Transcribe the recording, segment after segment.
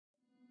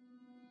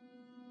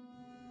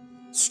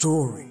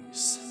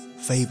Stories,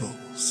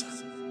 fables,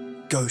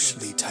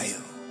 ghostly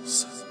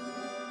tales.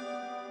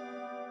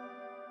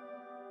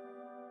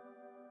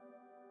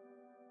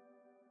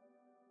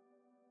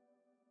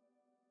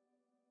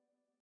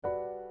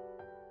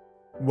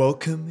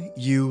 Welcome,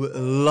 you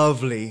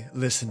lovely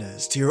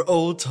listeners, to your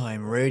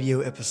old-time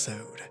radio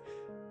episode.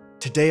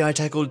 Today I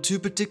tackled two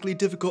particularly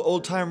difficult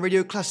old-time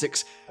radio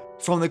classics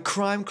from the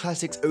Crime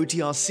Classics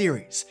OTR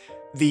series.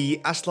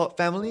 The Alsop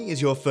family is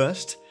your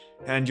first,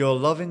 and your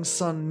loving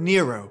son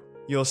Nero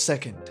your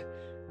second.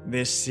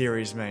 This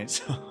series,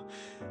 mates,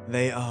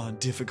 they are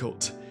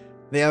difficult.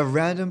 They have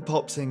random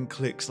pops and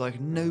clicks like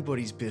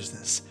nobody's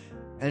business,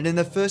 and in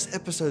the first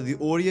episode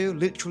the audio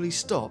literally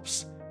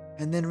stops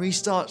and then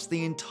restarts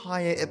the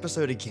entire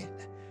episode again.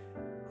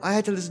 I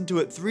had to listen to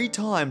it 3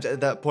 times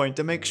at that point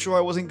to make sure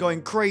I wasn't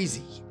going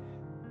crazy.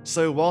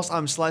 So whilst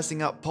I'm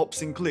slicing up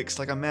pops and clicks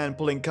like a man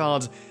pulling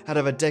cards out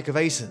of a deck of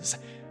aces,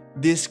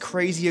 this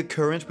crazy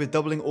occurrence with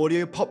doubling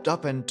audio popped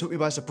up and took me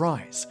by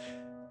surprise.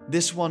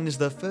 This one is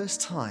the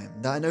first time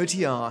that an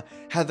OTR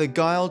had the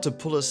guile to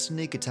pull a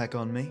sneak attack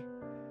on me.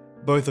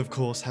 Both of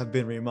course have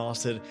been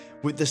remastered,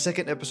 with the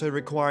second episode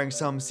requiring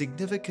some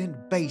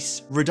significant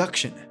bass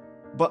reduction,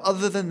 but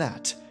other than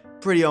that,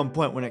 pretty on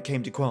point when it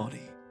came to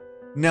quality.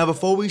 Now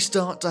before we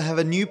start, I have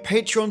a new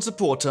Patreon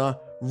supporter,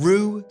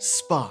 Rue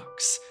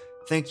Sparks.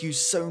 Thank you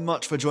so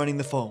much for joining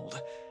the fold,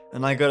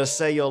 and I gotta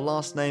say your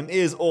last name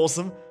is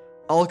awesome.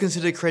 I'll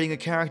consider creating a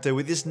character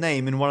with this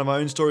name in one of my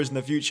own stories in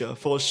the future,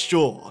 for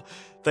sure.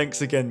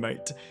 Thanks again,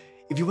 mate.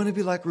 If you want to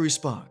be like Rue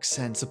Sparks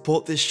and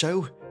support this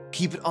show,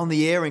 keep it on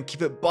the air and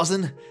keep it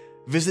buzzing,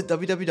 visit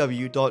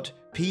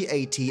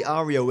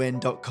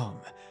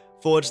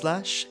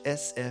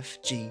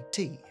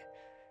www.patreon.com/SFGT.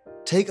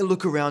 Take a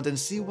look around and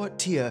see what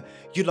tier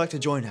you'd like to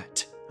join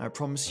at. I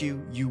promise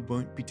you, you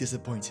won't be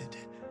disappointed.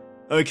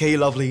 Okay,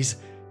 lovelies,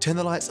 turn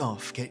the lights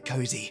off, get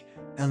cozy,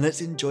 and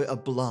let's enjoy a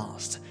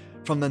blast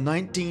from the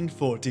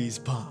 1940s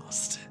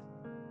past.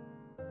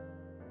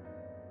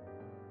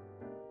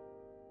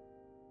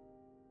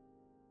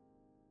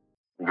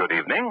 Good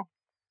evening.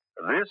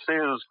 This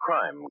is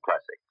Crime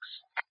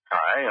Classics.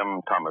 I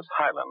am Thomas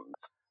Hyland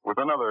with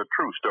another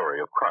true story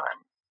of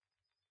crime.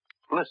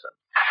 Listen.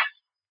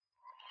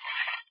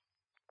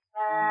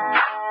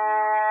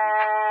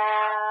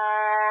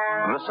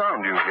 The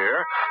sound you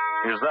hear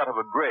is that of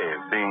a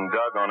grave being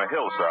dug on a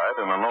hillside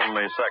in a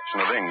lonely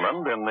section of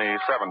England in the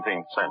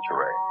 17th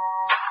century.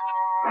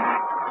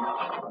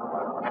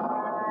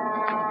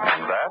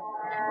 And that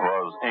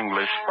was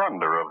English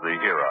thunder of the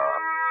era.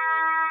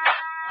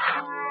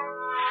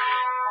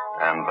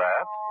 And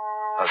that,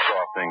 a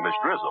soft English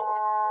drizzle.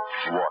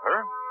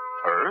 Water,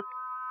 earth,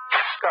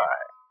 sky,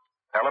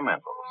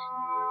 elementals.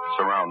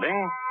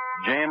 Surrounding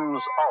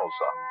James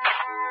Alsop,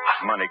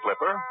 money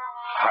clipper,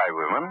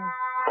 highwayman,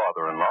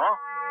 father-in-law,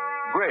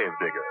 grave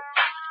digger.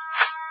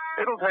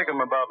 It'll take him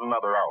about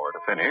another hour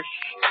to finish,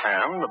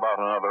 and about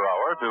another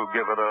hour to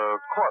give it a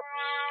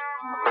corpse.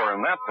 For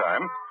in that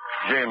time,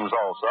 James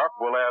Alsop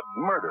will add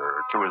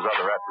murder to his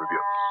other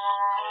attributes.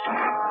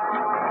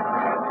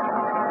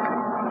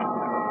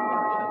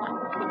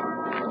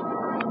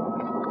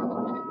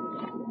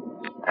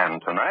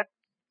 And tonight,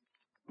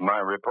 my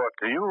report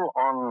to you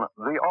on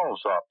the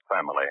Alsop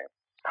family,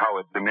 how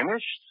it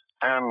diminished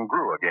and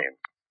grew again.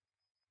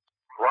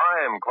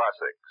 Crime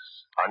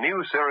Classics, a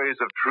new series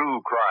of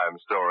true crime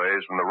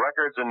stories from the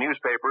records and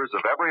newspapers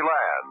of every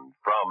land,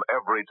 from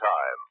every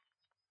time.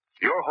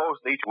 Your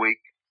host each week,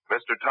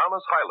 Mr.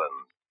 Thomas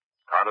Hyland,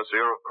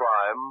 connoisseur of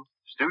crime,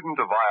 student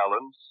of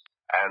violence,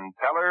 and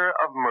teller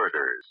of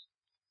murders.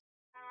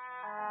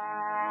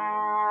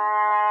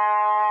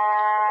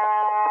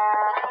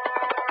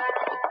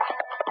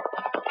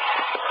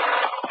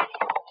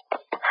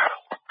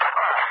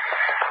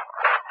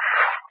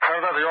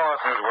 Tell that the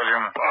horses,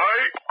 William.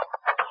 Aye.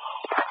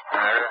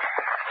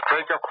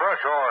 Take a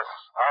fresh horse.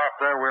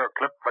 After we'll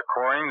clip the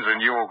coins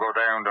and you will go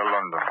down to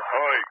London.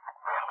 Aye.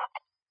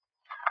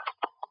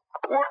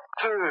 What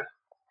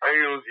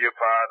ails you,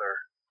 Father?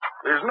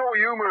 There's no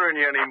humor in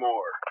you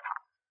anymore.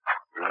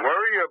 You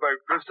worry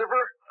about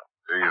Christopher?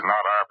 He's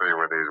not happy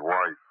with his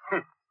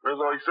wife. As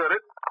I said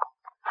it.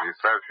 He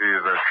says she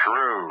is a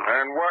shrew.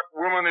 And what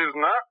woman is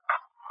not?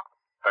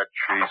 That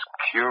she's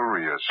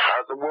curious.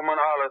 As a woman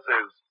Alice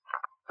is.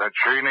 That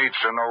she needs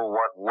to know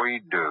what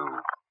we do.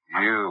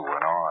 You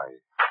and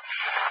I.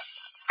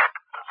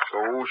 So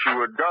she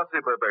would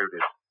gossip about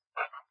it.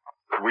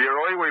 We are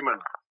highwaymen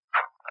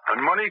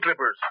and money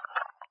clippers.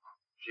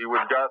 She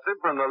would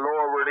gossip and the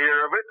law would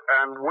hear of it,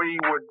 and we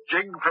would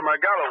jig from a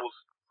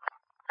gallows.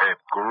 It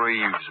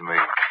grieves me.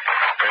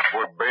 It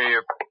would be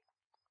a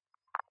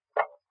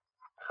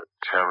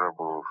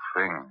terrible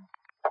thing.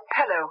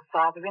 Hello,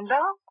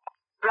 father-in-law,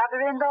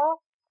 brother-in-law.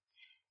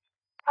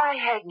 I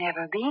had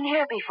never been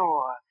here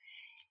before,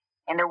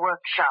 in the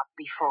workshop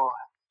before.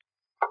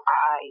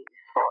 I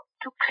thought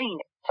to clean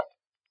it,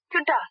 to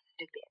dust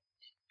a bit.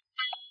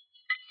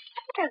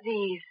 What are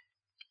these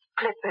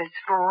clippers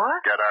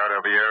for? Get out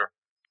of here.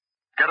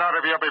 Get out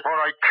of here before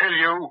I kill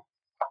you.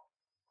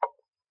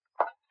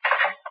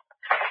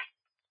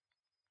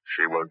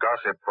 She will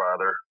gossip,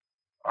 Father.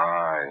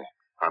 Aye.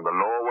 And the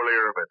law will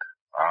hear of it.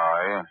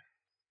 Aye.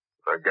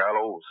 The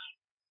gallows.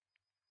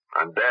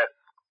 And death.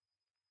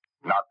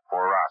 Not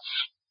for us.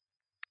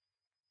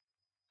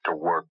 To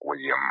work,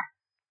 William.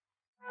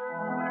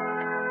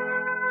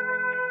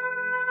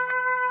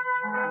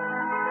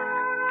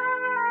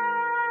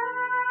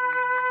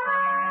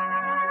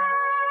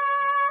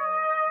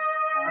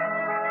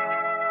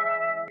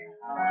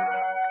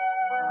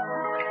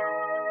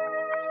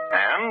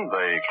 And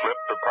they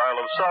clipped a pile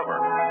of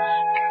sovereigns,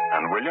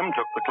 and William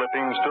took the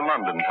clippings to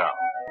London town.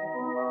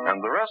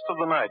 And the rest of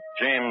the night,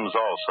 James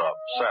Alsop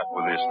sat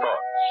with his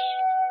thoughts.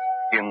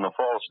 In the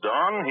false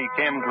dawn,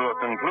 he came to a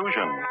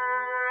conclusion.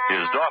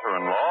 His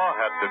daughter-in-law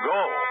had to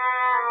go.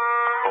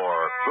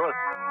 For good.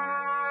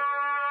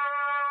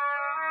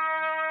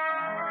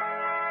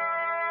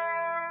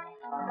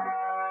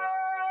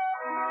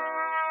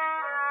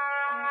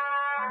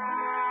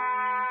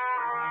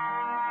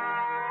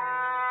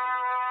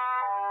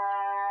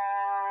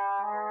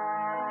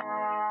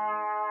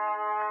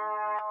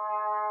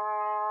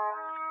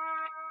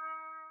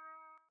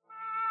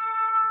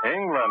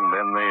 England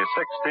in the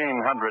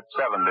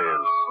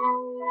 1670s.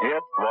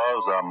 It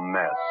was a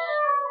mess.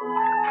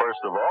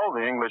 First of all,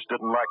 the English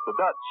didn't like the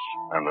Dutch,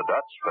 and the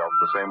Dutch felt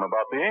the same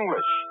about the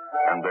English,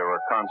 and they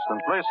were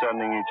constantly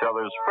sending each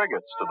other's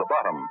frigates to the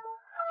bottom.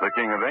 The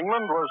King of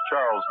England was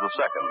Charles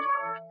II,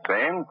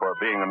 famed for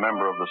being a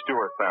member of the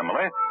Stuart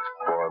family,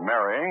 for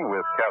marrying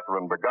with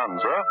Catherine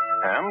Berganza,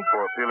 and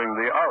for peeling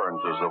the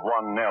oranges of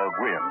one Nell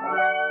Gwyn.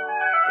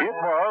 It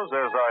was,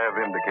 as I have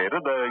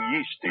indicated, a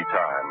yeasty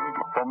time,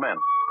 foment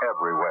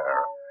everywhere.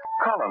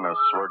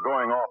 Colonists were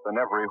going off in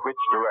every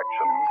which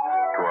direction,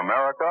 to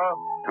America,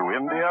 to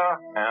India,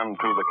 and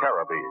to the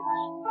Caribbees.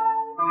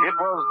 It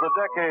was the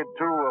decade,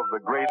 too, of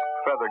the great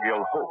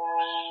Fethergill hoax,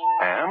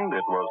 and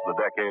it was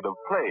the decade of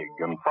plague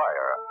and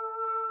fire.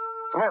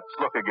 Let's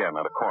look again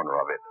at a corner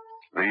of it.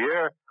 The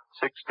year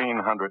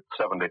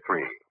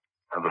 1673,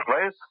 and the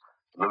place,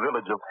 the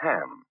village of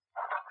Ham,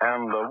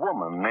 and a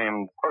woman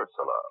named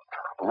Ursula,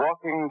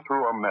 walking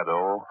through a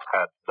meadow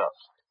at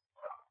dusk.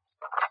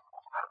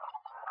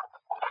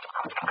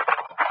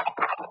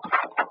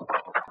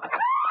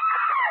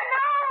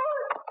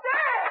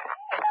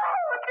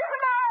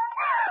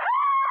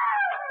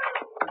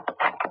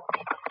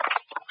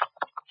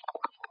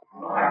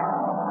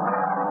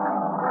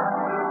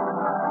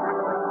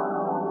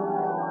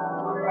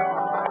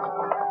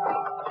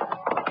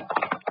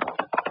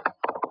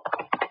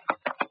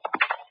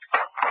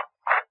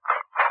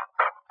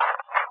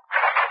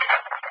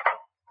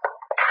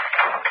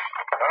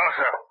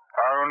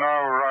 How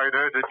now,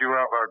 Ryder? Did you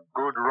have a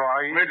good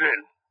ride?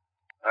 Middling.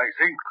 I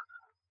think.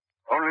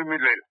 Only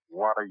middling.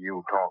 What are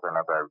you talking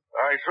about?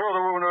 I saw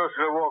the woman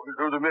Ursula walking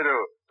through the meadow,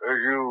 as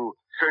you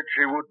said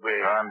she would be.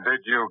 And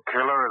did you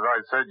kill her as I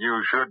said you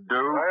should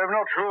do? I am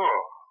not sure.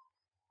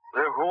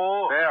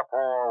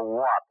 Therefore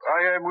what?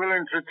 I am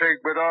willing to take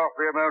but half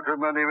the amount of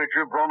money which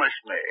you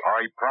promised me.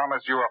 I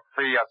promise you a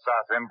fee,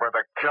 assassin, for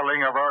the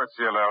killing of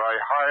Ursula. I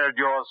hired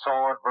your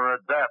sword for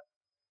her death.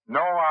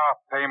 No half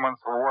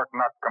payments for work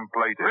not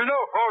completed. It was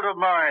no fault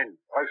of mine.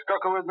 I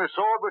stuck her with my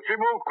sword, but she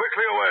moved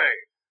quickly away.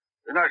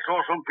 Then I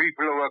saw some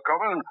people who were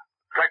coming,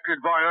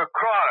 attracted by her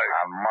cry.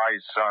 And my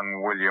son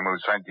William, who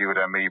sent you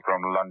to me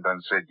from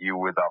London, said you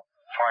were the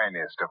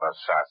finest of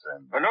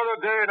assassins. Another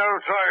day and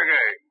I'll try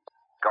again.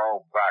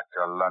 Go back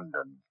to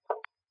London.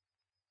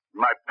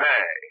 My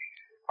pay.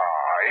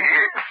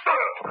 Aye.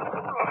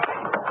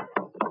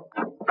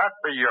 That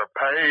be your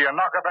pay. You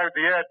knock about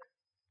the head.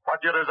 What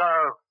you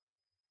deserve.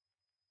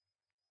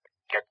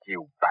 Get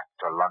you back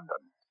to London.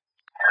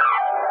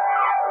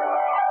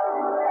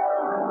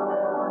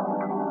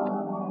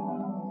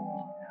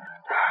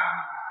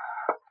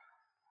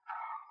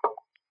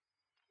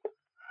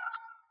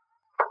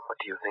 What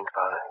do you think,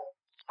 Father?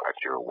 That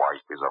your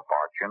wife is a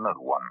fortunate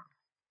one.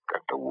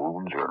 That the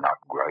wounds are not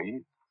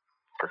grave.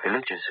 The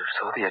villagers who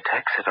saw the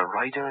attack said a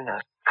rider in a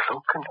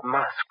cloak and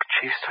mask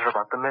chased her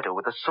about the meadow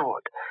with a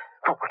sword.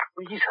 For what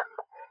reason?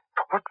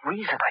 For what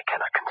reason I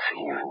cannot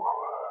conceive.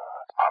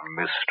 A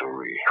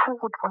mystery. Who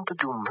would want to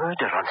do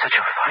murder on such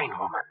a fine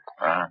woman?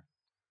 Huh?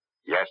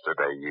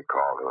 Yesterday you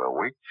called her a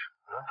witch.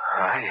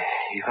 Aye,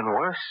 even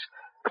worse.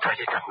 But I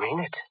did not mean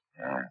it.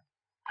 Yeah.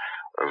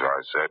 As I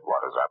said,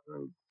 what has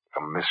happened?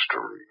 A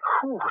mystery.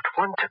 Who would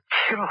want to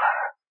kill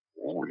her?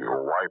 Oh,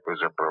 your wife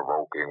is a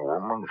provoking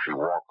woman. She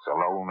walks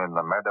alone in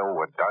the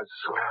meadow at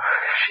dusk.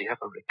 If she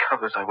ever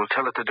recovers, I will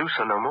tell her to do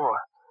so no more.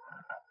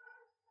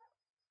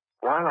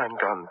 While I'm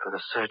gone for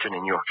the surgeon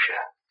in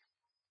Yorkshire,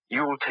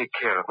 you will take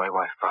care of my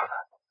wife,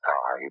 Father.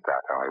 Aye,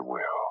 that I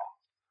will.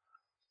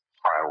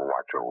 I'll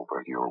watch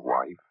over your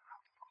wife.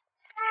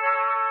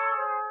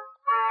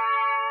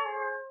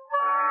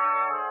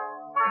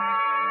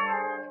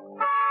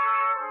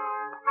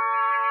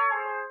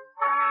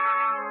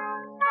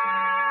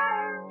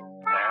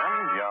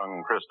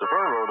 Christopher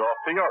rode off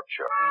to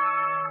Yorkshire.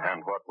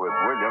 And what with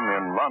William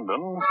in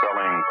London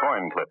selling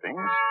coin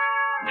clippings,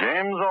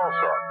 James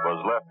Alsop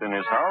was left in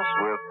his house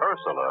with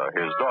Ursula,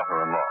 his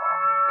daughter-in-law.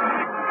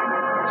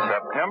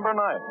 September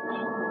night,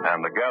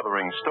 and the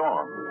gathering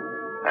storm,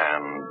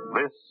 and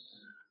this...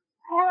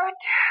 What?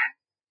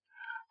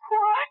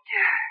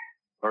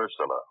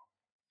 Ursula,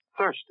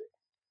 thirsty,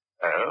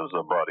 as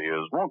a body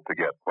is wont to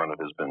get when it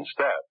has been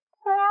stabbed.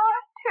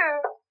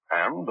 Water.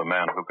 And the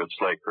man who could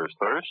slake her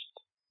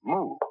thirst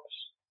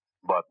moves,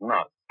 but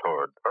not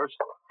toward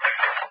Ursula.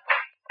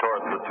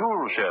 Toward the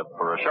tool shed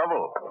for a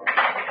shovel,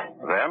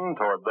 then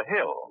toward the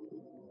hill.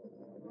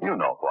 You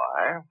know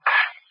why.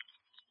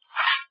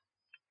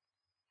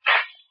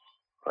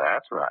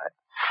 That's right,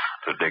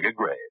 to dig a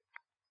grave.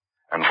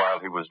 And while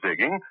he was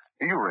digging,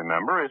 you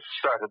remember it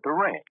started to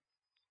rain.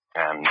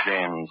 And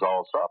James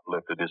Alsop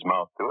lifted his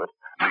mouth to it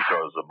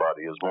because a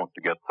body is wont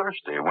to get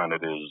thirsty when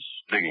it is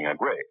digging a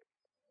grave.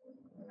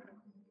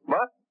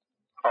 But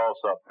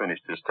Alsop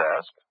finished his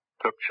task,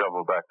 took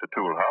shovel back to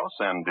tool house,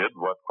 and did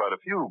what quite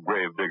a few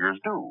grave diggers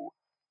do,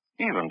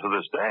 even to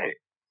this day.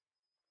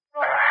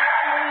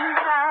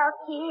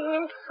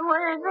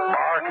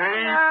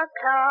 Marky,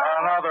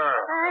 another.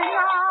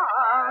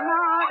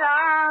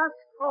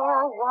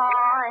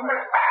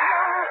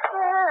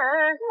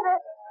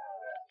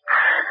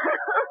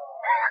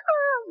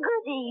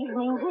 Good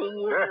evening to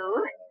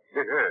you.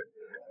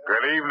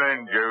 Good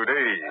evening,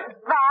 Judy.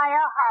 Buy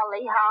a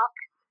hollyhock.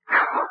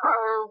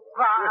 Oh,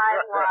 buy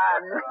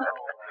one.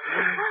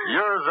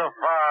 Yours a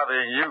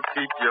farthing. You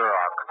keep your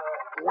ox.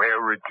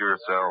 Wear it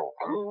yourself.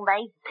 You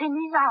may pin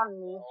it on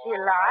me if you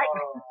like.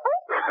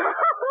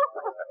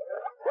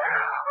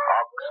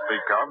 Ox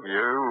become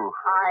you.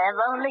 I have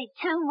only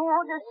 2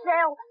 more to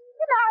sell,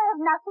 and I have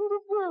nothing to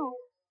do,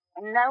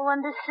 and no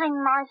one to sing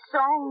my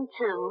song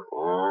to.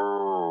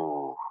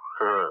 Oh,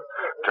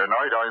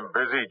 tonight I'm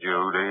busy,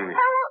 Judy.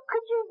 Now, what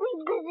could you be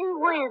busy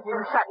with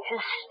in such a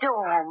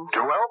storm?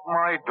 To help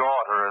my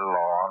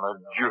daughter-in-law on a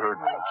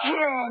journey.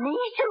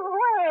 Journey to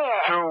where?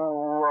 To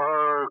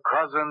her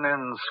cousin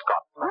in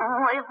Scotland.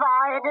 Oh, if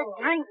I had a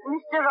drink,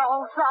 Mr.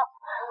 Alsop,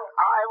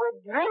 I would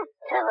drink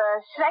to a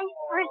safe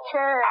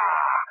return.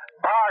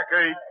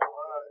 Barkeep.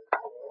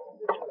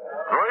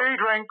 3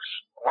 drinks.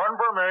 1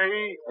 for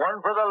me,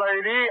 1 for the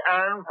lady,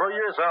 and for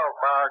yourself,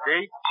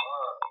 Barkeep.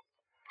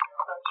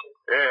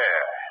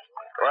 Yeah.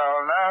 Well,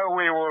 now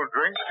we will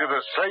drink to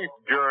the safe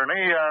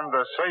journey and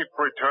the safe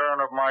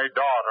return of my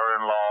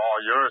daughter-in-law,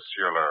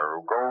 Ursula,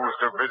 who goes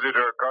to visit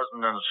her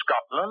cousin in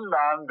Scotland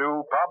and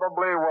who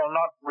probably will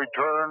not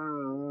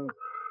return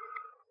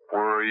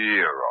for a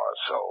year or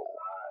so.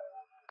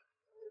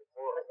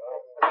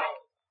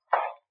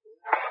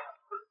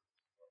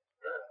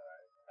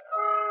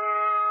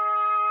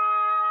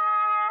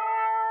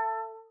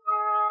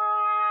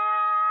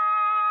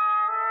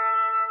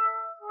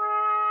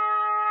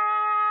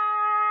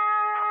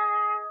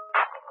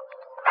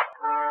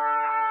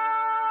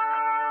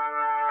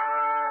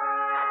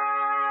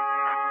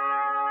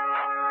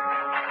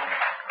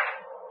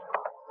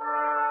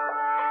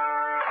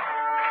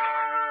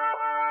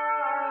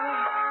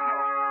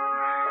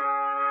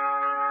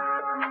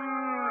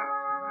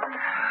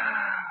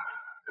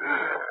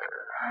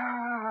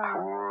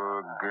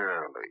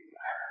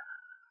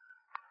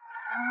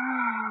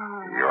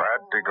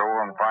 To go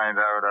and find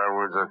out I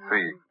was a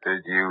thief,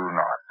 did you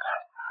not?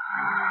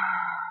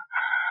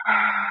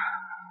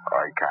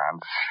 I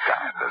can't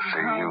stand to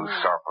see you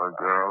suffer,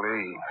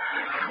 girlie.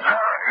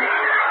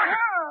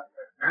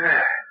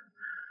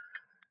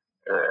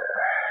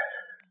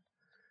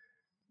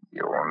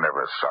 You will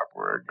never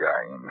suffer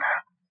again.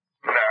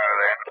 Now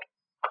then,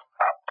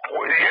 up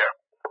with you.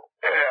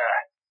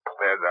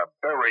 There's a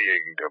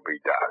burying to be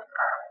done.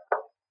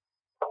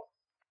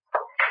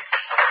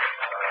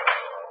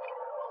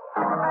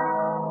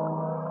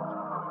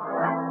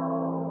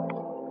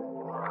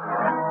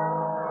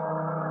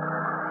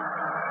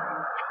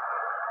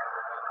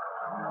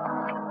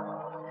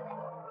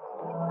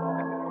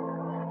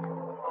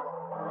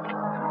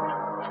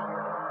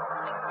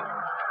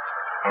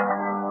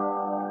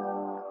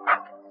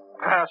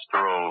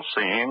 Pastoral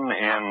scene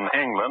in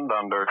England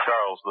under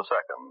Charles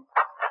II.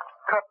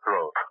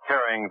 Cutthroat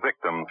carrying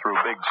victim through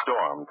big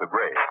storm to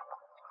grave.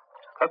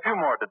 A few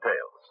more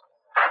details.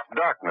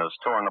 Darkness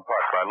torn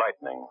apart by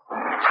lightning.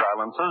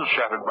 Silences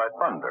shattered by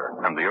thunder.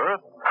 And the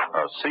earth,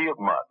 a sea of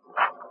mud.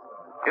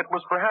 It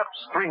was perhaps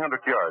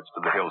 300 yards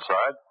to the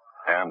hillside,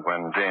 and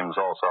when James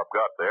Alsop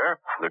got there,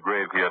 the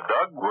grave he had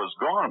dug was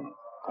gone,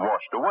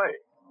 washed away.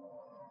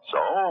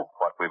 So,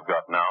 what we've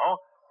got now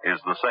is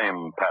the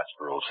same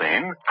pastoral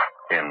scene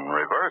in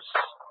reverse.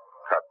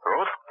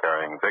 Cutthroat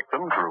carrying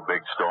victim through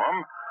big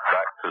storm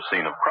back to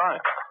scene of crime.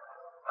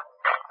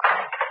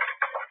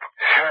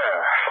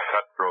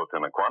 Cutthroat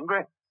in a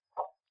quandary.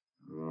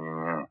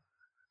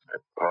 The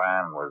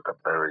plan was to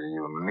bury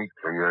you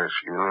neatly,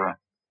 Ursula.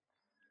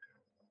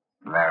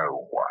 Now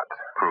what?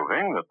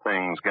 Proving that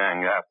things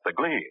gang aft the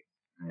glee.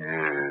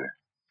 Yeah.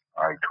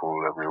 I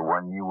told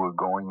everyone you were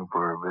going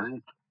for a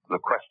visit. The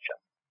question.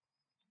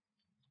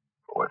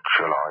 What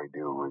shall I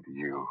do with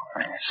you?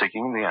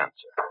 Seeking the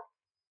answer.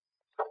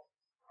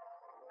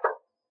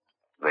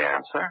 The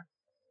answer?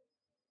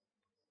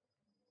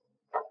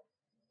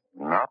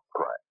 Not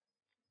quite.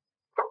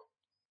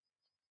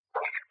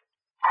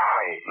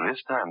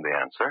 This time the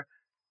answer,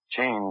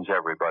 change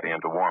everybody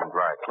into warm,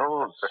 dry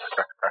clothes.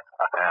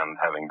 And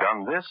having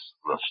done this,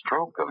 the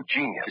stroke of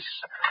genius.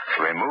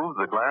 Remove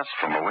the glass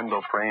from a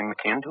window frame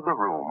into the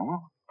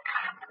room,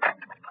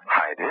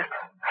 hide it,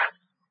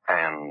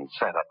 and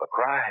set up a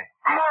cry.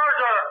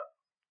 Murder!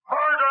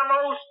 Murder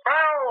most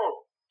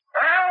foul!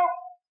 Help!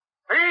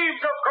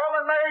 Thieves have come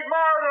and made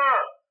murder!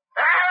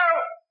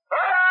 Help!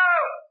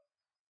 Help!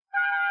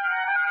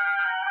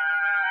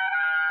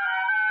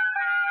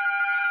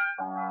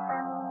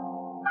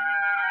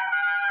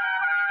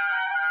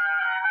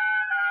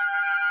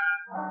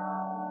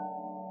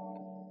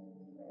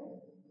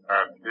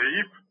 A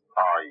thief?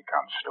 Aye,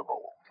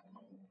 Constable.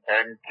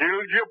 And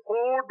killed your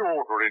poor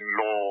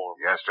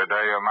daughter-in-law.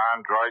 Yesterday a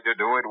man tried to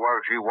do it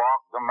while she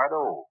walked the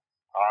meadow.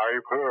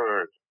 I've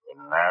heard.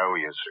 And now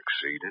you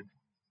succeeded.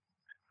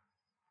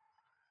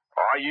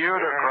 I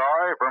heard a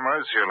cry from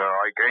Ursula.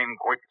 I came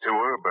quick to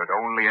her, but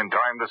only in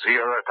time to see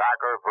her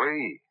attacker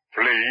flee.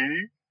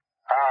 Flee?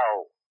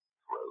 How?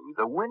 Through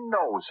the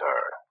window,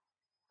 sir.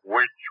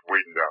 Which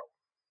window?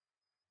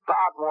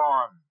 That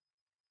one.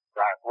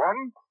 That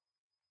one?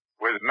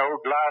 With no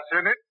glass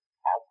in it?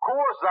 Of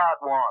course that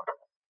one.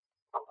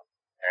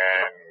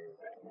 And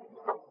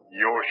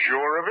you're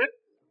sure of it?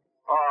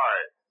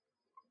 Aye.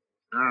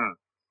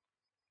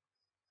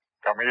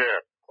 Come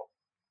here.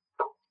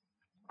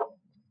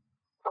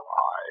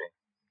 Aye.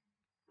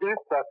 If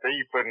the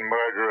thief and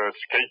murderer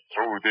escaped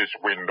through this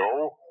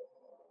window,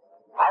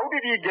 how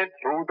did he get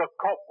through the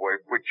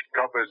cobweb which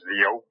covers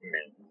the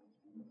opening?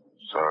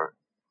 Sir,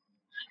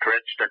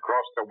 stretched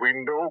across the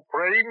window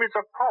frame is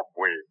a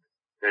cobweb,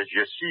 as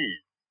you see.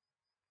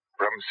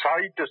 From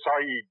side to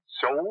side,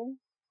 so.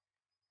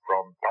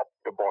 From top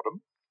to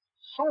bottom,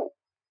 so.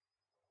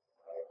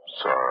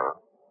 Sir,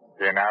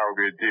 then how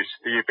did this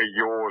thief of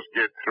yours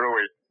get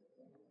through it?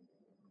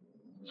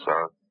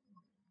 Sir,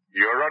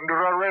 you're under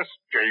arrest,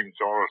 James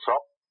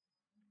Alsop.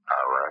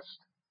 Arrest?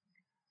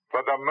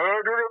 For the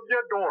murder of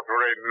your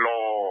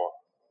daughter-in-law.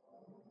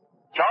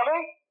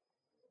 Charlie,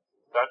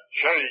 the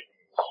chains.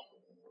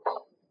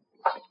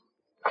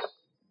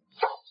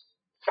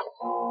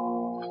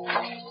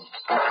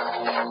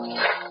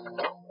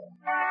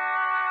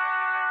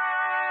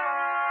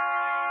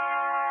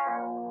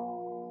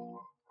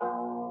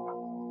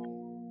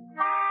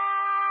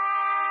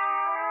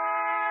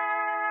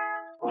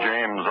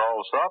 James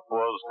Alsop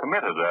was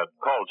committed at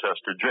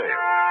Colchester Jail.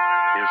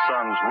 His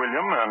sons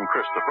William and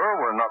Christopher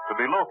were not to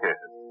be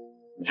located.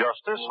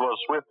 Justice was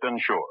swift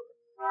and sure.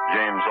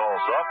 James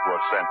Alsop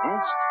was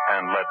sentenced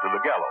and led to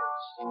the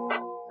gallows.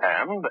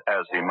 And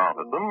as he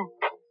mounted them,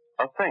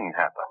 a thing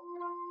happened.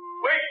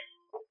 Wait!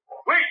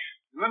 Wait!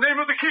 In the name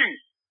of the king!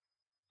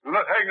 Do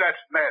not hang that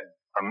man.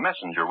 A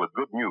messenger with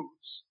good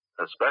news,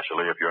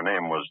 especially if your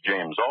name was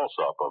James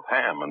Alsop of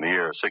Ham in the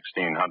year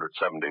 1673,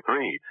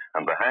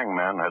 and the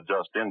hangman had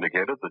just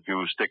indicated that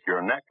you stick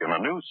your neck in a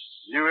noose.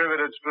 New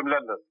evidence from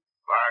London.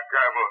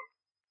 Backgammon.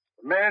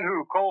 The man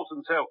who calls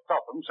himself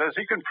Topham says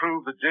he can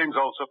prove that James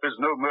Alsop is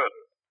no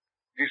murderer.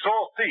 He saw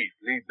a thief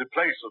leave the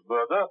place of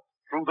murder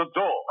through the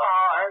door.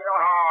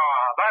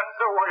 That's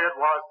the way it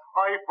was.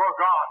 I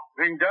forgot.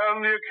 Bring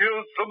down the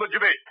accused from the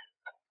gibbet.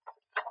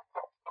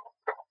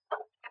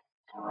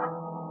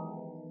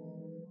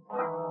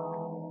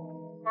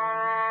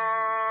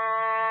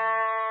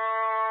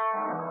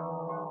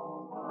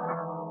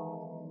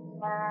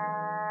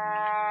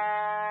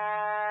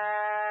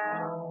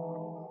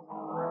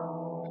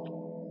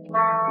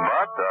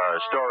 But our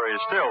story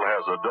still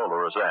has a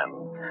dolorous end.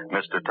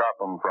 Mr.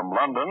 Topham from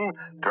London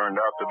turned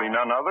out to be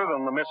none other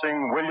than the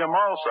missing William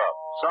Alsop,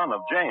 son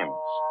of James.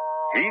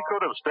 He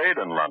could have stayed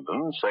in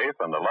London, safe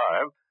and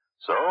alive,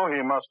 so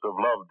he must have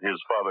loved his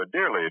father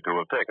dearly to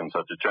have taken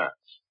such a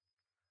chance.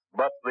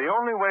 But the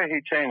only way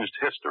he changed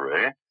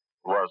history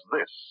was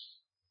this.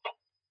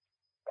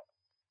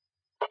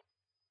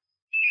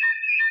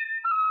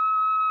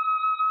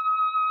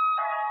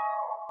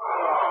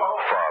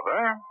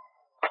 Father,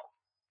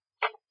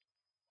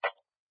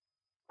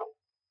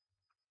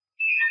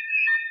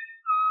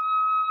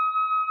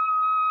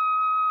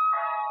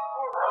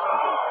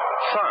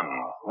 son,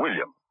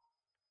 William.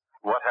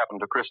 What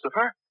happened to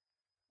Christopher?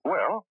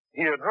 Well,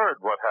 he had heard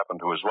what happened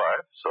to his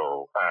wife,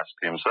 so asked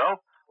himself,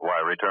 why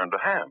return to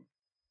Ham?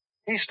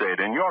 He stayed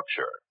in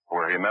Yorkshire,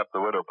 where he met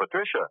the widow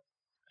Patricia.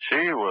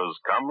 She was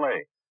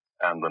comely,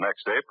 and the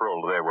next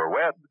April they were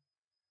wed.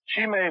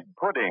 She made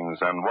puddings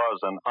and was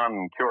an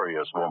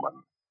uncurious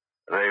woman.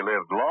 They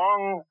lived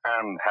long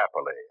and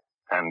happily,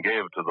 and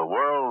gave to the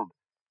world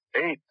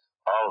 8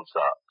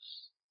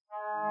 Alsops.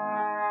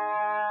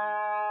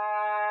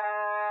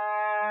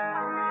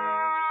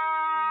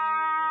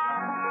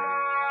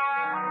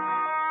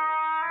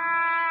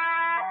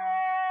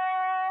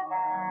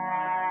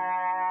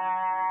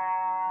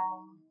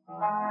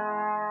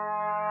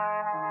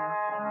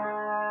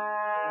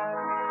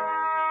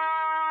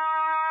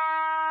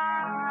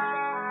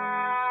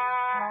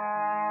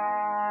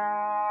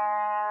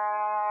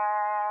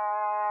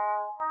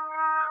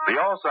 The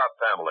Alsop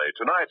family,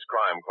 tonight's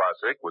crime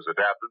classic, was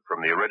adapted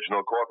from the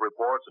original court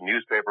reports and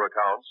newspaper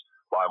accounts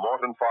by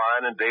Morton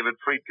Fine and David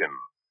Friedkin.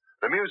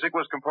 The music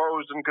was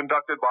composed and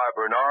conducted by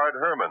Bernard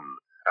Herrmann,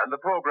 and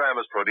the program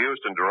is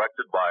produced and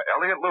directed by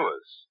Elliot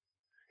Lewis.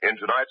 In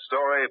tonight's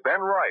story, Ben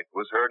Wright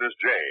was heard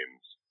as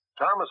James.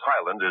 Thomas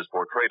Hyland is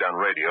portrayed on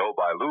radio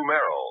by Lou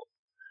Merrill.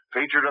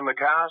 Featured in the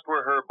cast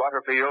were Herb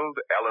Butterfield,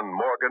 Ellen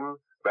Morgan,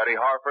 Betty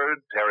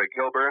Harford, Terry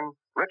Kilburn,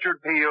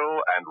 Richard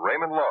Peel, and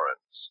Raymond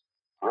Lawrence.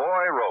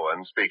 Roy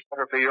Rowan speaks.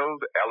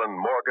 Butterfield, Ellen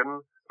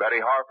Morgan, Betty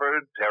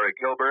Harford, Terry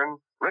Kilburn,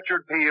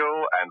 Richard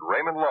Peel, and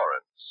Raymond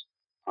Lawrence.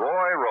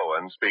 Roy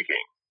Rowan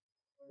speaking.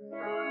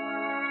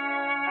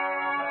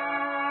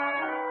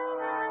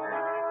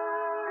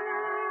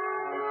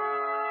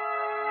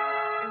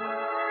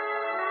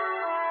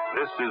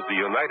 This is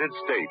the United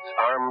States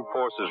Armed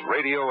Forces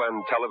Radio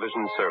and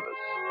Television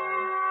Service.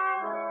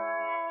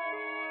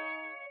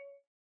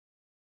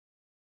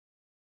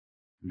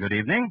 Good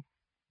evening.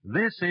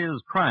 This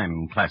is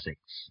Crime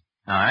Classics.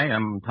 I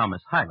am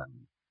Thomas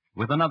Hyland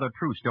with another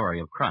true story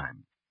of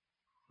crime.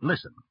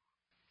 Listen.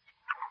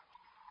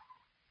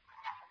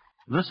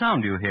 The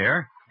sound you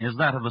hear is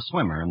that of a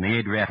swimmer in the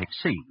Adriatic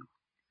Sea.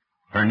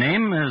 Her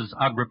name is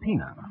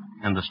Agrippina,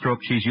 and the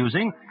stroke she's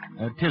using,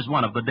 'tis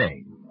one of the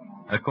day.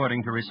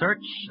 According to research,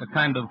 a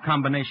kind of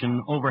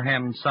combination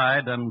overhand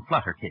side and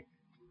flutter kick.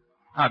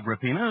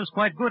 Agrippina is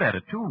quite good at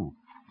it, too,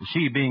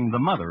 she being the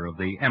mother of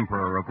the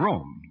Emperor of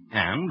Rome,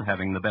 and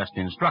having the best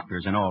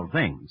instructors in all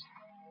things.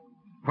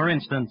 For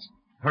instance,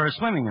 her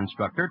swimming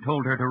instructor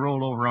told her to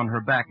roll over on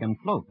her back and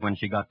float when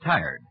she got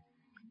tired,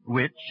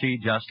 which she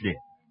just did.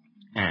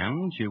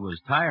 And she was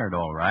tired,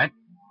 all right.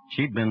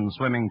 She'd been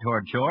swimming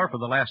toward shore for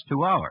the last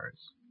 2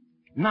 hours.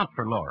 Not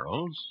for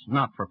laurels,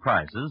 not for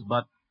prizes,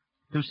 but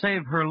to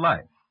save her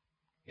life.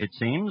 It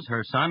seems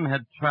her son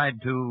had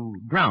tried to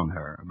drown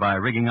her by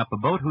rigging up a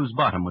boat whose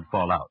bottom would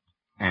fall out,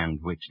 and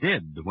which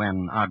did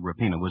when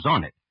Agrippina was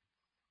on it.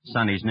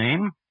 Sonny's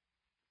name?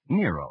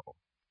 Nero.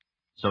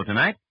 So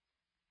tonight,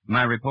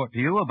 my report to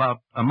you about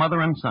a mother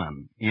and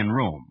son in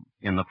Rome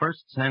in the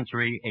 1st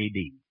century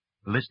A.D.,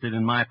 listed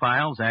in my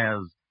files as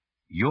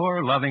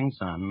Your Loving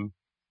Son,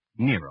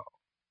 Nero.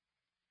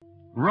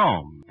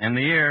 Rome, in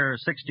the year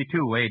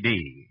 62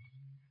 A.D.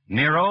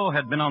 Nero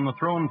had been on the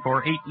throne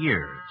for 8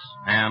 years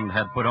and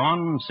had put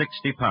on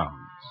 60 pounds.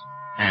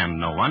 And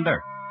no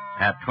wonder.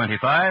 At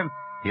 25,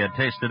 he had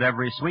tasted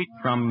every sweet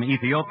from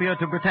Ethiopia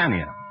to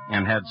Britannia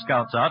and had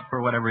scouts out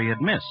for whatever he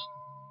had missed.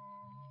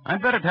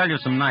 I'd better tell you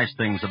some nice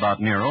things about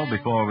Nero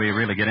before we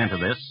really get into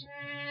this.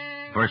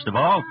 First of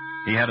all,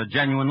 he had a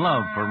genuine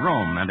love for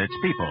Rome and its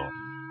people.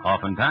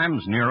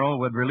 Oftentimes, Nero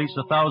would release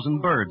 1,000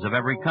 birds of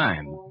every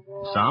kind,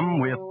 some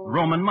with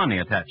Roman money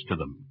attached to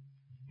them.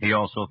 He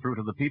also threw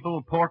to the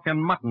people pork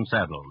and mutton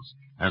saddles,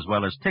 as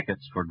well as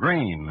tickets for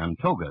grain and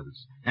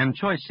togas, and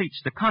choice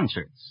seats to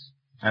concerts,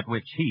 at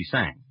which he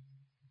sang.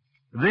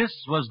 This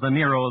was the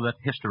Nero that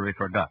history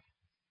forgot.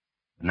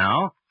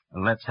 Now,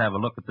 let's have a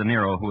look at the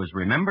Nero who is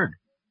remembered.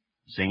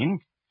 Scene,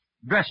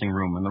 dressing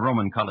room in the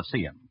Roman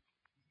Colosseum.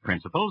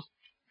 Principals,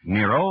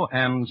 Nero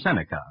and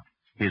Seneca,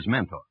 his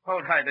mentor.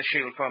 Hold high the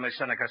shield for me,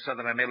 Seneca, so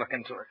that I may look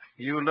into it.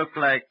 You look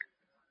like...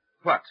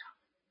 What?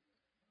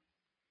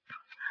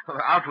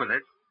 Out with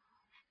it.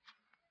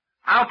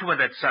 Out with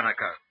it,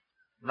 Seneca.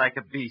 like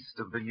a beast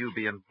of the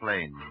Nubian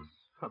plains.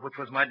 Which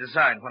was my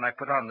design when I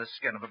put on this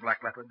skin of a black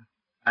leopard.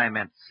 I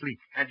meant sleek.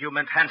 And you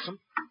meant handsome?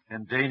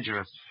 And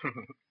dangerous.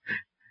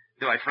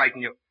 Do I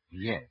frighten you?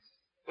 Yes.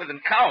 Well, then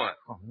cower.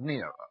 Oh,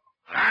 Nero.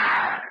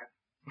 Ah!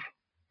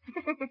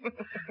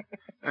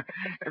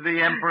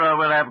 The Emperor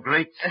will have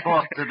great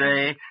sport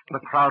today. The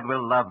crowd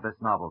will love this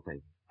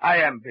novelty. I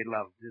am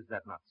beloved, is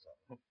that not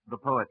so? The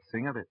poets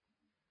sing of it.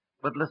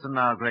 But listen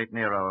now, great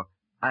Nero.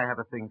 I have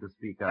a thing to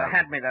speak of.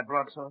 Hand me that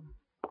broadsword.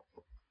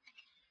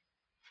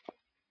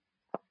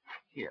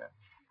 Here.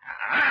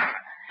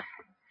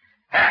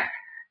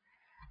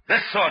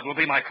 This sword will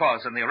be my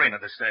cause in the arena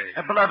this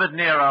day. Beloved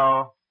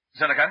Nero.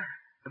 Seneca?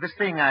 This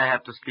thing I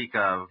have to speak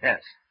of.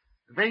 Yes.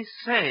 They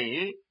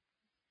say...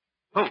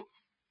 Who?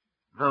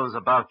 Those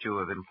about you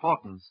of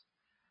importance.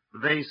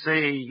 They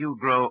say you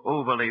grow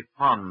overly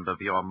fond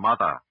of your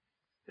mother.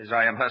 As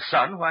I am her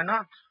son, why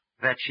not?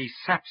 That she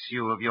saps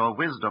you of your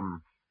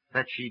wisdom.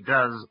 That she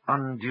does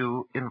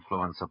undue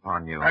influence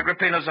upon you.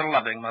 Agrippina's a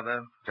loving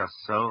mother. Just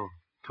so.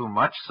 Too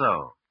much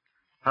so.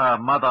 Her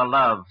mother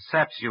love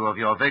saps you of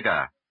your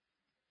vigor.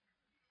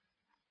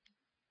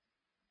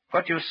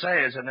 What you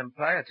say is an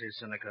impiety,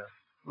 Seneca.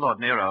 Lord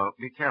Nero,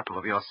 be careful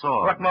of your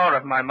sword. What more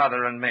of my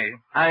mother and me?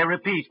 I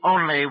repeat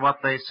only what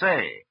they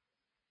say.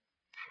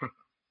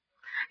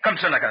 Come,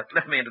 Seneca,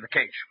 lift me into the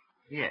cage.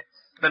 Yes.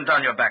 Bend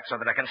down your back so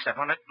that I can step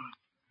on it.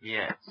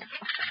 Yes.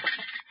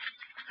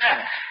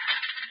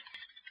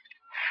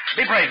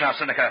 Be brave now,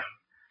 Seneca.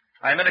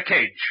 I am in a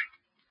cage.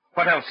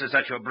 What else is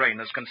at your brain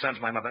as concerns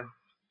my mother?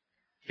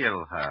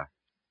 Kill her.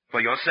 For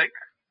your sake?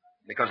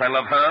 Because I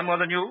love her more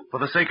than you? For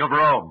the sake of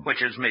Rome.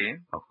 Which is me.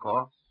 Of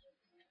course.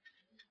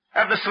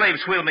 Have the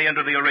slaves wheel me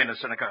into the arena,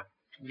 Seneca.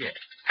 Yes.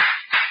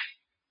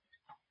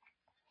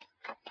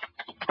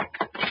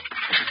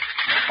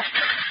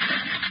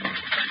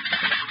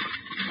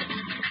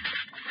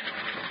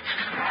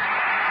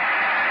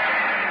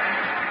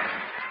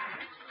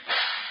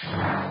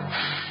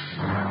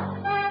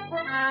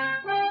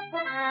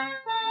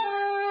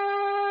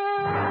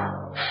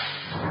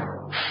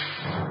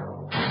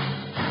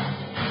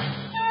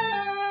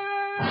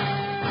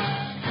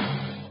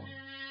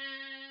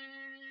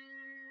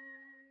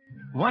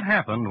 What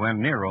happened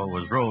when Nero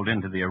was rolled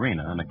into the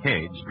arena in a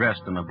cage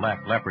dressed in a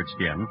black leopard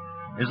skin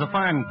is a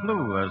fine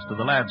clue as to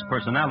the lad's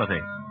personality.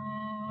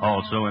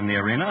 Also in the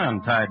arena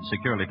and tied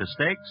securely to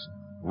stakes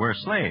were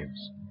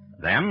slaves.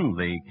 Then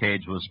the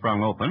cage was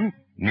sprung open,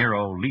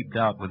 Nero leaped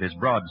out with his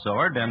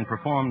broadsword and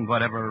performed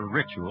whatever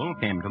ritual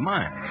came to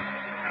mind.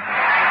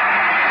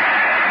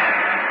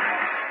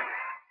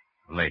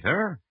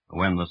 Later,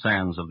 when the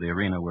sands of the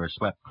arena were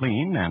swept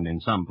clean and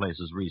in some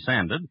places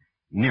resanded,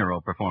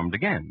 Nero performed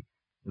again,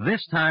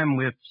 this time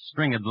with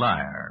stringed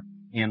lyre,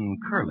 in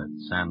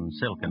curlets and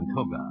silken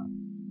toga.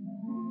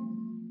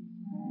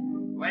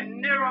 When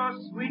Nero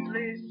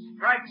sweetly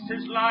strikes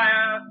his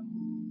lyre,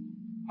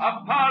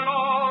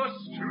 Apollo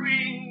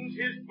strings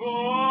his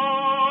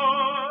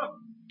bow,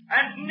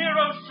 and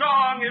Nero's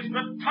song is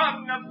the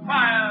tongue of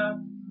fire,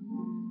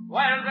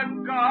 while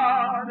the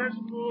goddess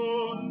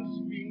moon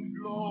swings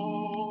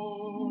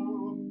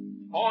low.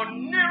 For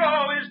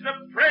Nero is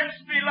the prince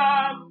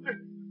beloved,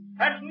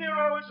 and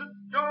Nero is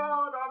adored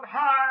on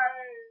high.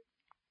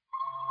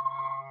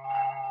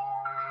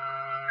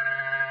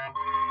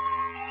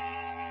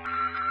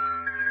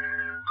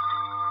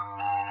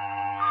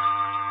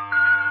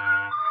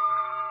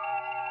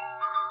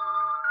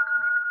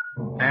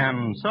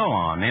 And so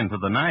on into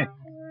the night.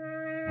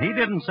 He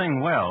didn't sing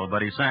well,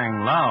 but he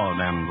sang loud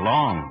and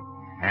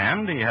long.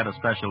 And he had a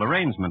special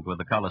arrangement with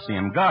the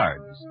Colosseum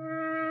guards.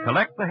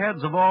 Collect the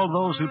heads of all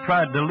those who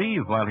tried to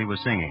leave while he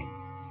was singing.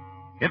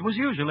 It was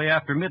usually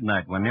after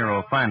midnight when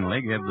Nero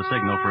finally gave the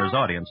signal for his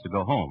audience to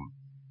go home.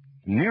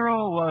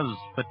 Nero was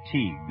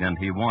fatigued, and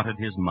he wanted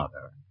his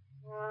mother.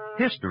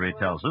 History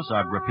tells us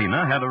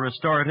Agrippina had a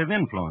restorative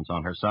influence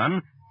on her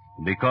son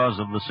because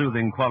of the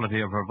soothing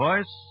quality of her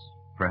voice,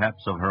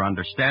 perhaps of her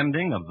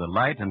understanding of the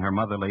light in her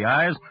motherly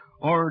eyes,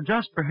 or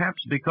just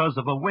perhaps because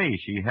of a way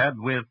she had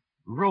with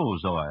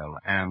rose oil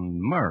and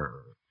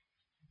myrrh.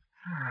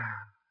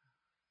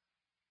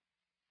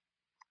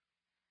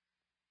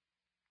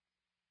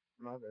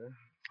 Mother.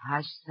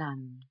 Hush,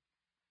 son.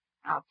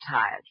 How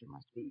tired you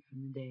must be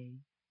from the day.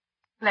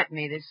 Let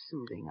me this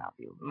soothing of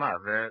you.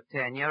 Mother.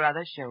 Turn your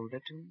other shoulder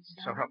to me,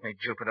 son. So help me,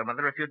 Jupiter,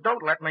 Mother, if you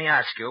don't let me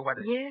ask you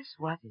what... Yes,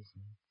 what is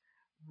it?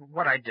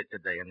 What I did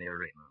today in the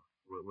arena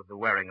with the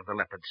wearing of the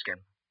leopard skin.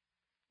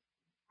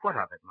 What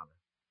of it, Mother?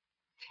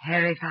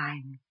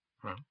 Terrifying.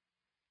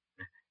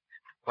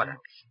 What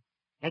else?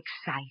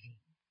 Exciting.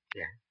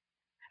 Yeah.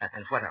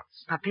 And what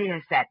else?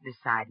 Papilla sat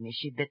beside me.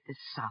 She bit the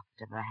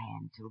soft of her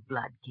hand till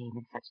blood came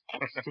in such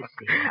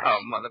ecstasy. Oh,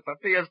 Mother,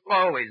 Papilla's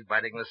always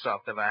biting the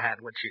soft of her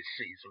hand when she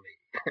sees me.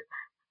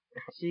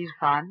 She's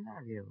fond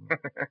of you.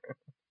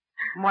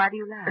 Why do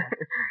you laugh?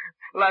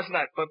 Last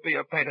night,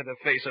 Papilla painted her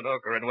face in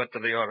ochre and went to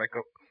the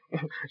oracle.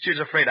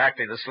 She's afraid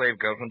Acte, the slave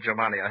girl from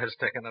Germania, has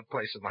taken the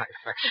place of my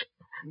affection.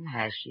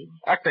 Has she?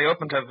 Acte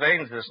opened her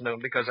veins this noon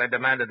because I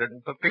demanded it,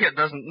 and Papilla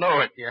doesn't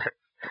know it yet.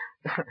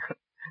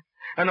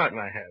 Anoint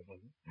my head,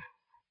 Mother.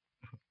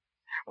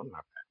 Well,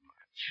 not that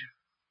much.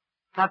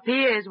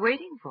 Papilla is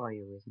waiting for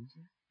you, isn't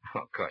she?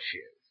 Oh, of course she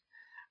is.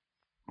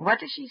 What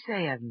does she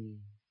say of me?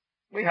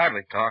 We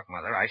hardly talk,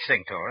 Mother. I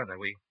sing to her, and then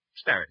we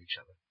stare at each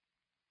other.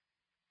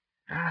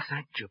 Ah,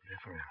 thank Jupiter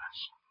for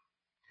us.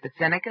 But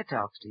Seneca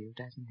talks to you,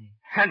 doesn't he?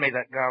 Hand me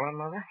that garland,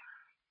 Mother.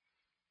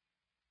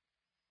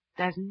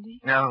 Doesn't he?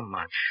 No,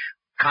 much.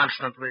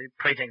 Constantly,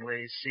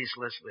 pratingly,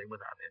 ceaselessly,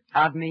 without it.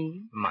 Of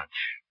me?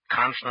 Much.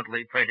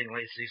 Constantly,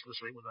 pratingly,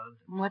 ceaselessly, without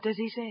it. What does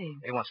he say?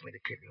 He wants me to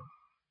kill you.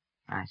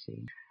 I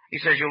see. He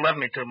says you love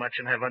me too much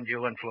and have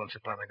undue influence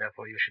upon me,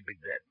 therefore you should be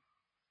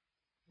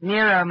dead.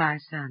 Nero, my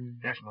son.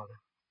 Yes, Mother.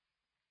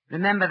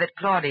 Remember that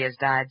Claudius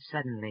died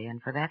suddenly,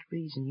 and for that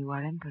reason you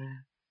are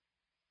emperor.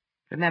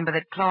 Remember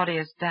that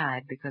Claudius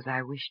died because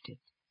I wished it.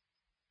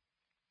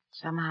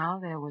 Somehow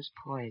there was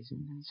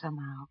poison, and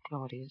somehow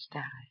Claudius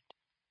died.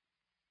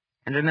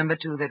 And remember,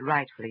 too, that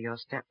rightfully your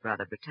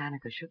stepbrother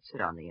Britannicus should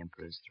sit on the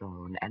emperor's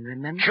throne. And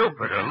remember...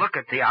 Jupiter, look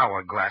at the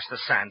hourglass. The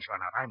sand's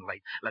run out. I'm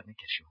late. Let me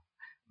kiss you.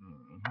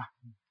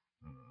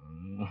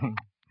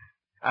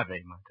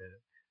 Ave, Mater.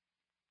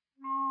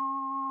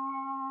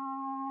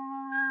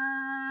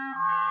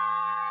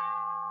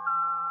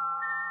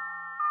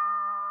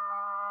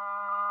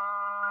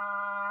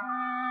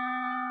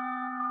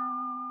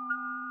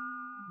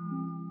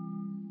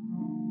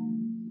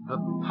 The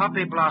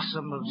poppy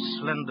blossom of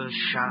slender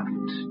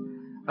shaft,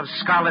 of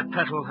scarlet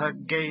petal her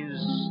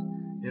gaze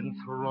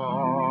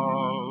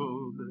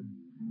enthralled.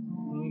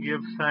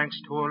 Give thanks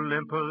to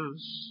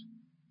Olympus,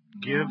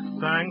 give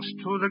thanks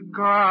to the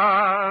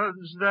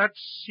gods that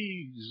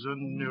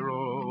season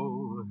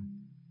Nero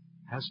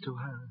has to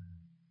her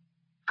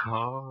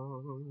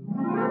called.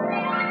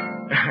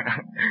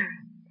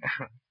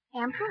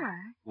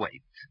 Emperor?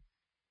 Wait.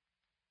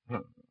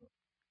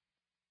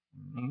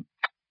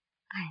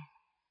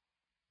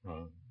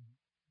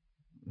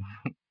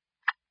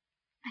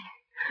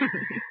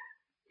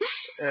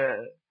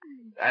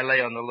 I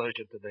lay on the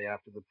loggia today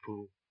after the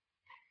pool,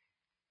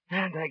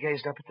 and I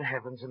gazed up at the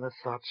heavens, and the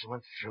thoughts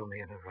went through me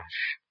in a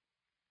rush.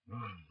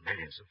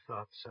 Millions of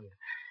thoughts, and...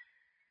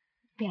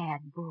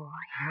 Bad boy.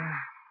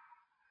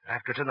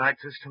 After tonight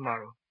is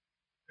tomorrow.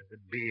 And the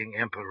being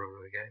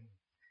emperor again.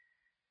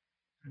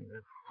 And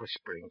the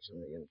whisperings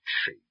and the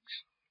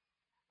intrigues.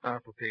 Ah,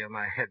 Poppea,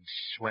 my head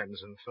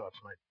swims in thoughts.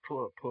 My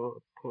poor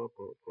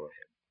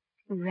head.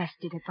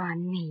 Rested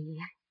upon me.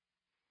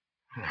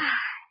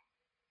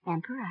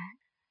 Emperor.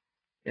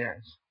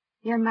 Yes.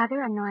 Your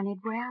mother anointed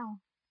well.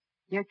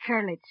 Your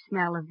curlets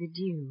smell of the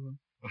dew.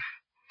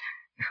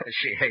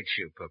 She hates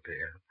you,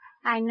 Poppea.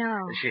 I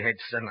know. She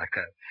hates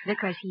Seneca.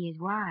 Because he is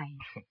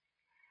wise.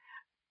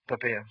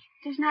 Poppea.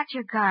 Does not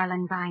your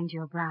garland bind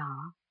your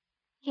brow?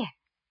 Here,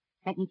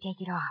 let me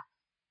take it off.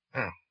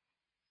 Oh.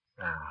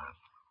 Ah,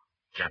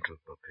 gentle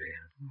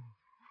Poppea.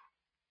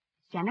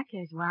 Seneca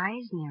is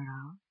wise,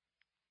 Nero.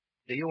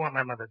 Do you want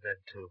my mother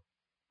dead, too?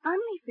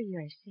 Only for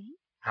your sake.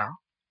 How?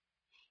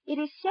 It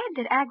is said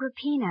that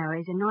Agrippina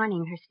is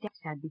anointing her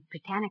stepson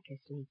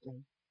Britannicus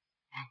lately.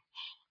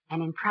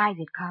 And in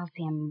private calls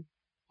him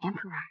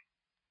Emperor.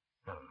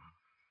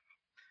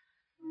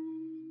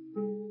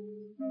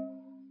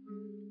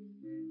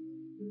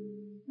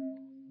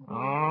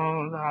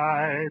 All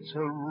night a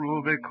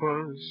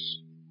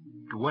Rubicus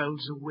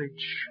dwells a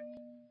witch.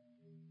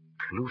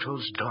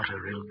 Pluto's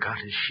daughter, ill-got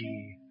is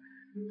she.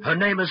 Her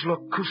name is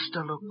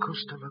Locusta,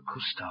 Locusta,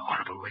 Locusta,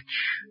 horrible witch.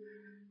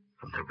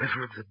 From the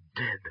river of the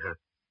dead, her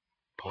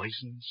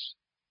poisons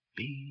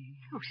be.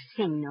 Oh,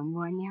 sing no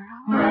more,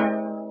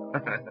 Nero.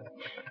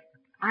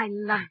 I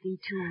love thee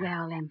too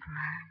well, Emperor.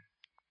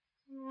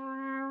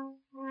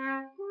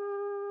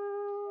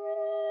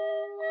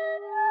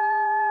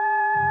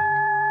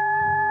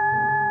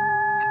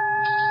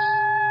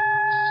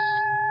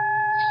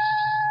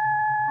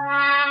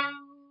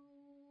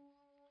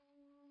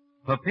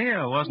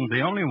 Poppea wasn't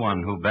the only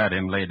one who bade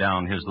him lay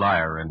down his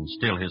lyre and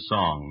still his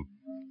song.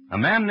 A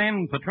man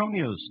named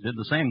Petronius did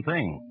the same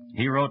thing.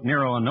 He wrote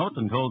Nero a note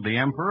and told the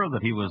emperor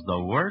that he was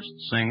the worst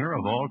singer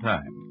of all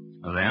time.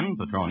 Then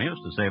Petronius,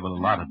 to save a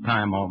lot of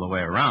time all the way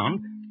around,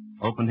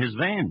 opened his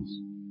veins.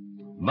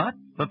 But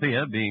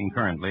Poppea, being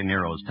currently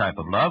Nero's type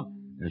of love,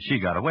 she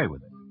got away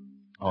with it.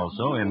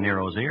 Also, in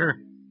Nero's ear,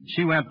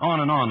 she went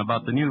on and on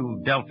about the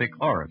new Delphic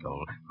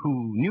oracle,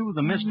 who knew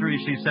the mystery,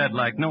 she said,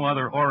 like no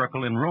other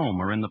oracle in Rome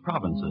or in the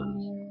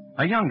provinces.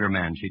 A younger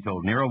man, she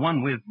told Nero,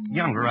 one with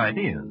younger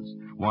ideas,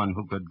 one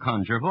who could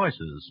conjure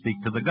voices,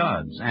 speak to the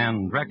gods,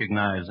 and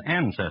recognize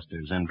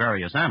ancestors in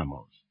various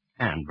animals,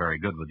 and very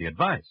good with the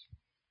advice.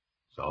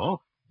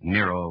 So,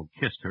 Nero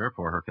kissed her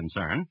for her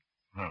concern.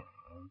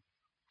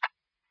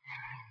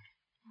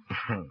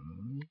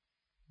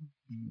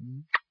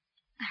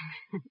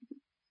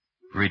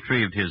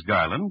 Retrieved his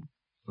garland,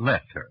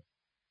 left her.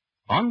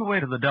 On the way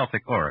to the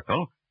Delphic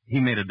oracle, he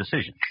made a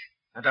decision.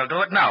 And I'll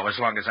do it now, as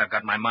long as I've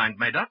got my mind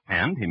made up.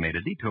 And he made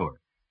a detour.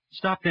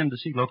 Stopped in to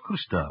see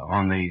Locusta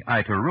on the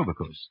Iter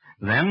Rubicus,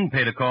 then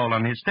paid a call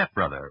on his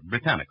stepbrother,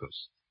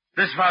 Britannicus.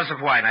 This vase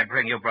of wine I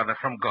bring you, brother,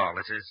 from Gaul.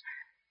 It is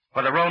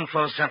where the Rhone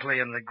flows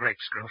gently and the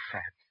grapes grow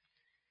fat.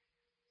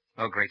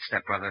 O great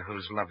stepbrother,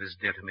 whose love is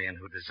dear to me and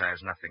who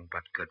desires nothing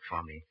but good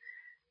for me.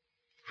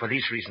 For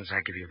these reasons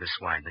I give you this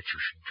wine that you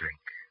should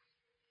drink.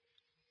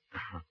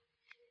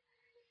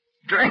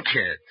 Drink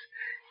it.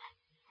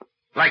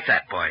 Like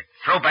that, boy.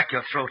 Throw back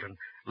your throat and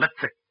let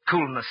the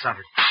coolness of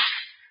it,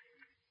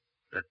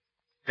 the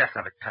death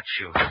of it touch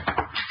you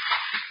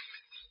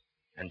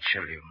and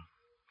chill you.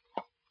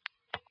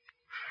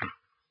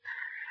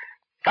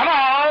 Come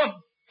on!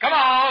 Come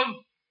on!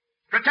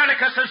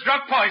 Britannicus has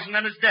drunk poison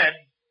and is dead.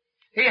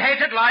 He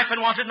hated life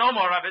and wanted no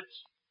more of it.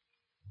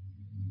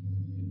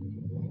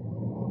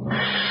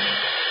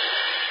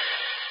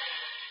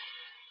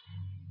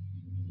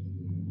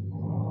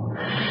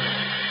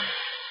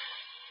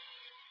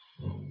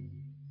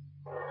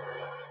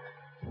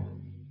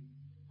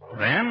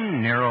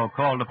 Then Nero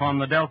called upon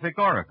the Delphic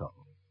oracle.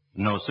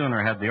 No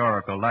sooner had the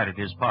oracle lighted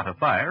his pot of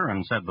fire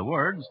and said the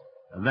words,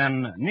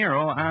 than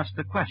Nero asked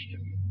a question.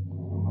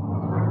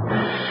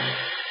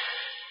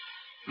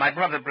 My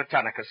brother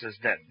Britannicus is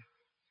dead.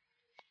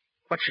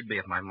 What should be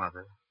of my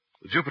mother?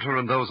 Jupiter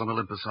and those on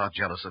Olympus are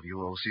jealous of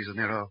you, O Caesar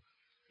Nero.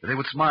 They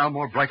would smile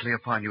more brightly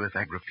upon you if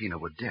Agrippina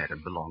were dead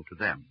and belonged to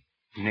them.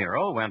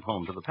 Nero went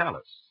home to the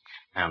palace,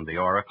 and the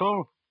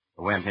oracle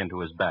went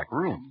into his back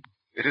room.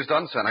 It is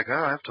done, Seneca,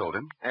 I have told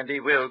him. And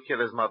he will kill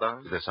his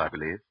mother? This I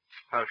believe.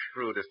 How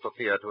shrewd is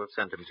Poppea to have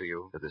sent him to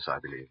you? This I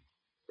believe.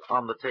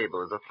 On the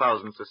table is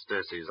 1,000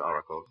 sesterces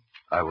oracle.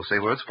 I will say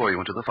words for you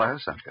into the fire,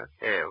 Seneca.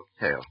 Hail.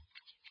 Hail.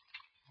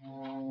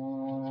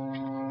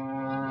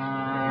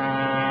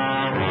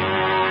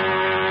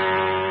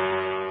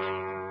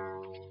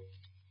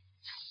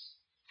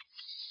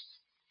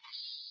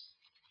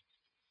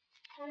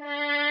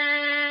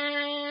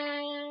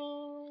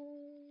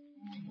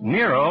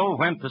 Nero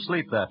went to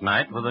sleep that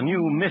night with a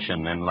new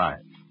mission in life.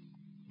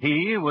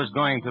 He was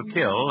going to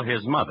kill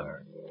his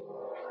mother.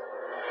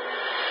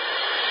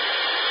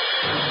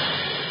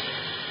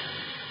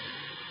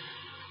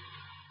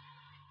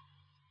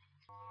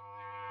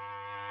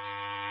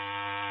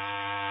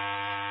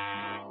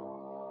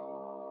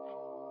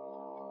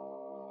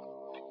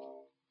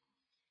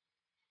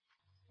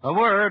 A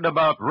word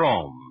about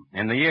Rome.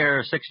 in the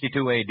year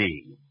 62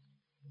 A.D.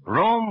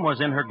 Rome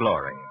was in her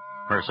glory.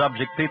 Her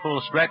subject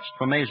people stretched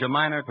from Asia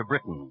Minor to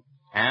Britain,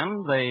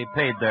 and they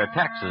paid their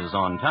taxes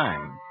on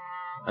time.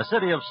 A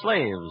city of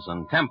slaves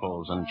and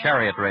temples and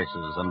chariot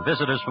races and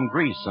visitors from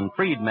Greece and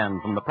freedmen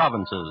from the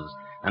provinces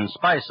and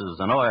spices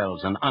and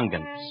oils and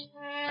unguents.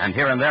 And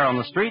here and there on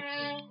the streets,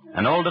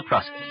 an old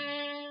Etruscan.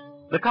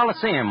 The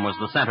Colosseum was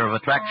the center of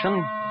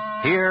attraction.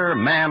 Here,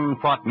 man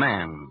fought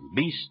man,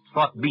 beast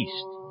fought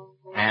beast.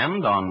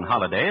 And on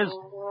holidays,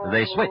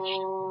 they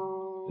switched.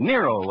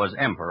 Nero was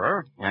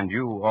emperor, and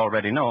you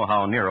already know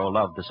how Nero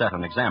loved to set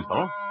an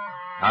example.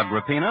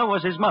 Agrippina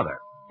was his mother,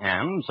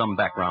 and some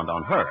background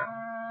on her.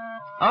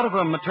 Out of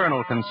a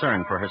maternal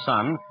concern for her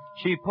son,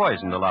 she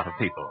poisoned a lot of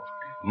people,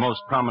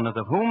 most prominent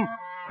of whom,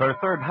 her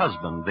third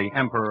husband, the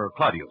Emperor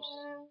Claudius.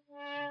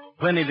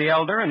 Pliny the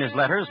Elder, in his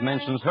letters,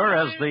 mentions her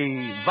as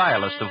the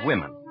vilest of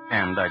women,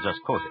 and I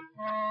just quote it.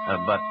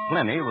 But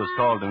Pliny was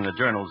called in the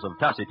journals of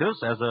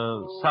Tacitus as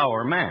a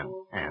sour man,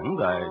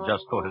 and I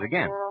just quote it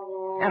again.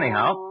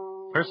 Anyhow,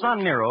 her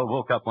son Nero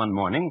woke up one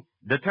morning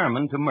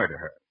determined to murder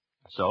her.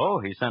 So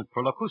he sent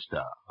for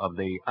Locusta of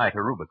the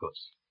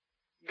Iterubicus.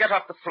 Get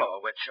off the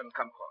floor, witch, and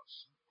come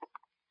close.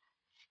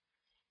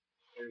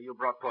 You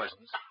brought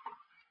poisons.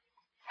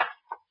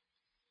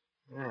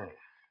 Vile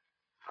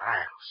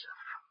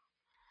stuff.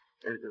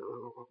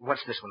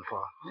 What's this one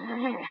for?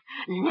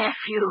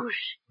 Nephews.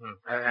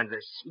 And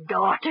this?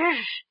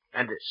 Daughters.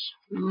 And this?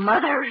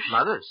 Mothers.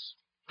 Mothers?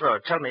 Oh,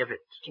 tell me of it.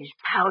 'Tis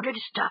powdered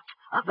stuff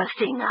of a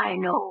thing I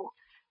know,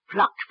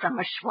 plucked from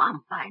a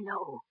swamp I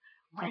know,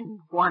 when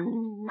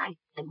one night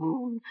the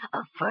moon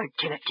of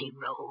fertility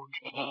rode.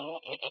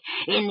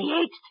 In the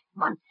 8th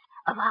month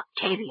of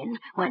Octavian,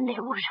 when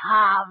there was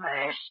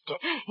harvest,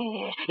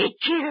 it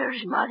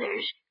kills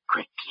mothers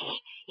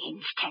quickly,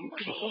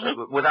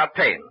 instantly. Without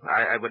pain.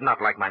 I would not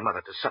like my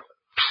mother to suffer.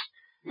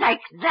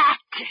 Like that.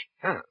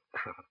 Huh.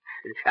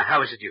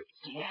 How is it used?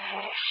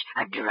 Yes,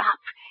 a drop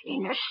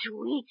in a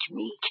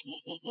sweetmeat,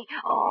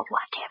 or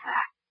whatever.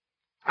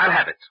 I'll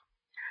have it.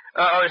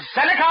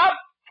 Seneca!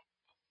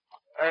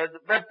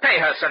 Pay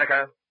her,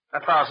 Seneca.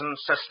 1,000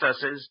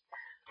 sesterces.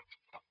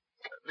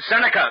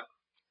 Seneca,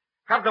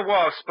 have the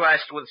wall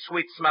splashed with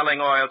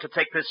sweet-smelling oil to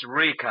take this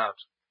reek out.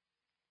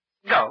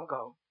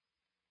 Go.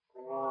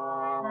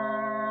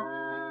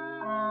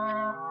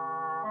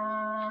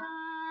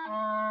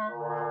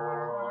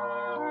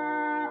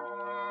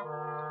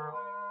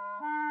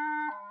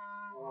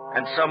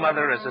 And so,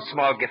 Mother, as a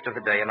small gift of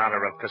the day in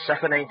honor of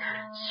Persephone,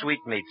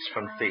 sweetmeats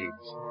from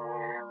Thebes.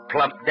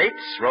 Plump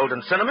dates rolled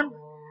in cinnamon,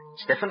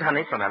 stiffened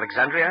honey from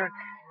Alexandria,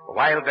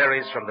 wild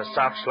berries from the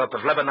soft slope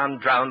of Lebanon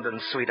drowned in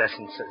sweet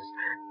essences.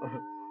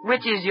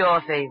 Which is your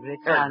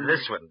favorite, son?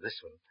 This one.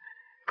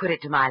 Put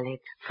it to my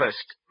lips.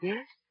 First.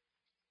 Yes?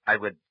 I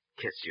would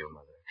kiss you,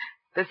 Mother.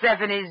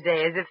 Persephone's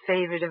day is a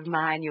favorite of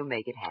mine. You'll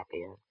make it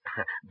happier.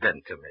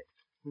 Bend to me.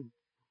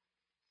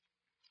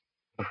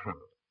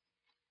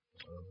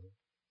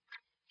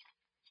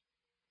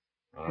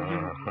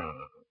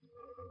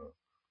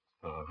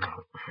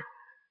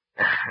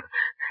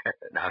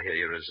 Now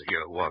here is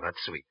your walnut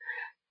sweet.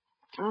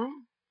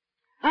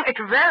 It's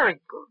very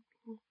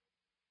good.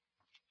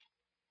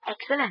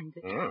 Excellent.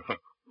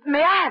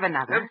 May I have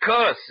another? Of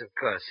course.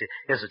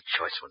 Here's a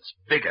choice one. It's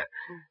bigger.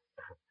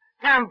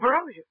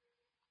 Ambrosia.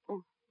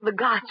 The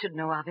gods should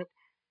know of it.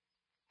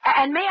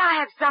 And may I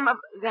have some of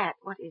that?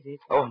 What is it?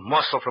 Oh,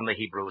 morsel from the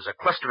Hebrews. A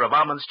cluster of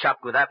almonds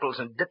chopped with apples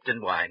and dipped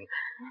in wine.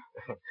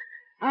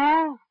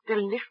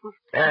 Delicious.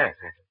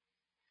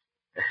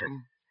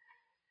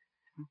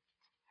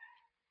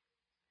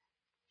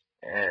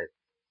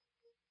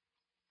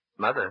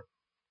 Mother.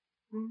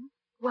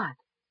 What?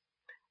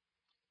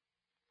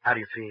 How do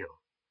you feel?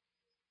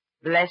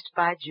 Blessed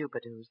by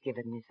Jupiter, who's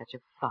given me such a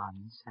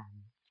fond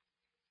son.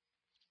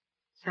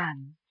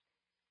 Son.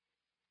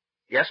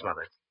 Yes,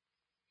 Mother.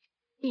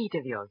 Eat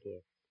of your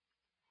gift.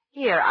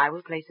 Here, I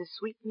will place a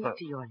sweetmeat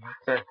to your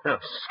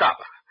lips. Stop.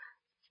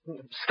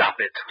 Stop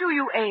it. Do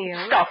you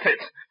ail? Stop it.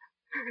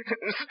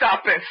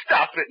 Stop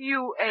it.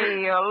 You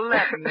ail.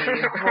 Let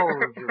me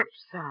hold you,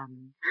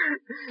 son.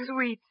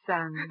 Sweet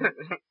son.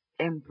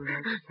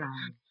 Emperor's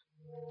son.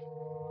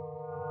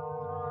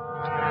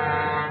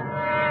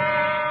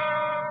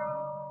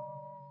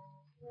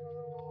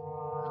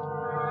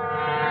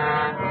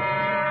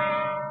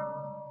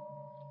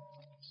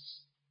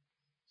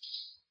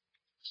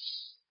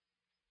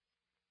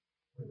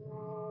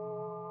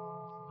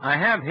 I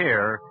have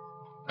here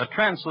a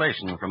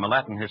translation from a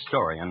Latin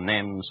historian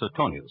named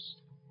Suetonius.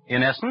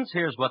 In essence,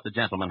 here's what the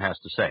gentleman has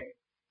to say.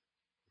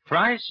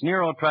 Thrice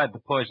Nero tried to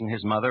poison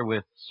his mother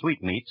with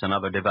sweetmeats and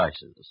other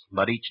devices,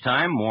 but each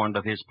time, warned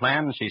of his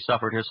plan, she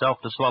suffered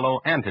herself to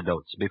swallow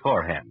antidotes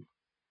beforehand.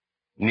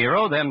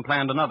 Nero then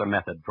planned another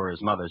method for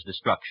his mother's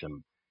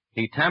destruction.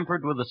 He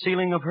tampered with the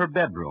ceiling of her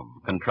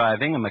bedroom,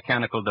 contriving a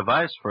mechanical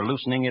device for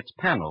loosening its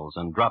panels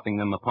and dropping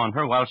them upon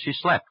her while she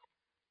slept.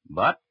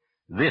 But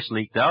this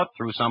leaked out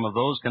through some of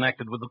those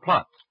connected with the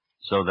plot,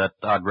 so that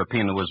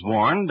Agrippina was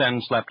warned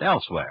and slept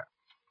elsewhere.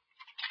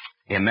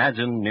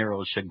 Imagine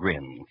Nero's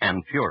chagrin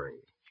and fury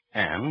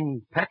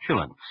and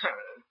petulance.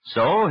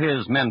 So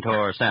his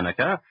mentor,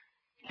 Seneca,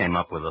 came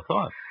up with a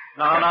thought.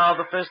 Now,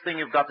 the first thing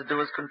you've got to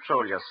do is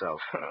control yourself.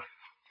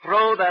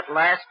 Throw that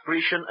last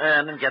Grecian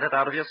urn and get it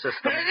out of your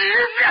system.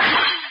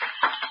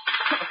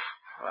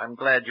 I'm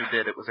glad you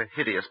did. It was a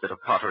hideous bit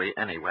of pottery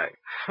anyway.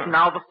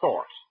 Now the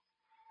thought.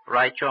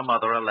 Write your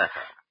mother a letter.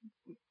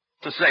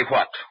 To say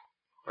what?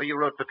 Well, you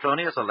wrote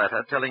Petronius a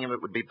letter telling him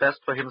it would be best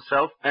for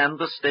himself and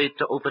the state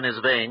to open his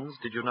veins,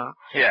 did you not?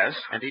 Yes.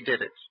 And he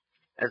did it.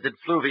 As did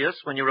Fluvius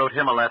when you wrote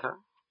him a letter.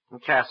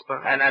 And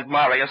Caspar. And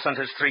Marius and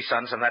his 3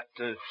 sons and that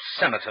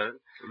senator.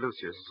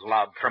 Lucius.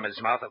 Lobbed from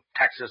his mouth of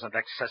taxes and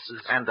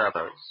excesses. And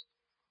others.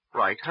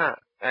 Write her.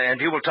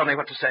 And you will tell me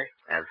what to say?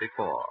 As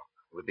before,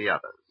 with the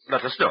others.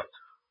 Let us do it.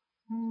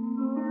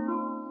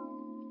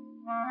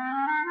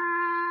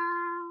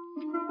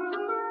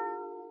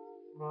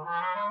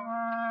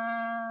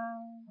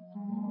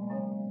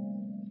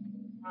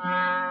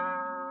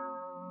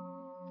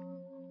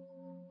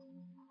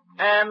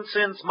 And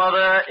since,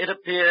 Mother, it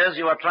appears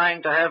you are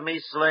trying to have me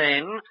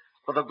slain,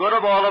 for the good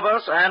of all of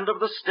us and of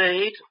the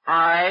state,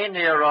 I,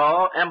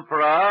 Nero,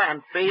 Emperor,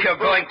 and faithful... You're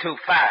going too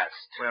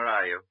fast. Where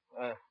are you?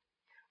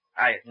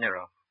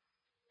 Nero.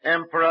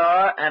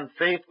 Emperor and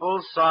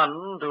faithful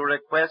son, do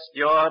request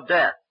your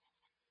death.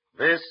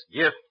 This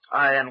gift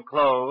I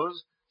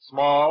enclose,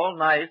 small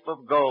knife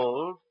of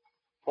gold,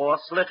 for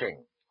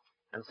slitting,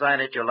 and sign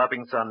it your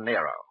loving son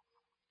Nero.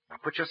 Now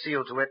put your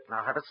seal to it, and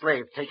I'll have a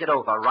slave take it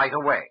over right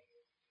away.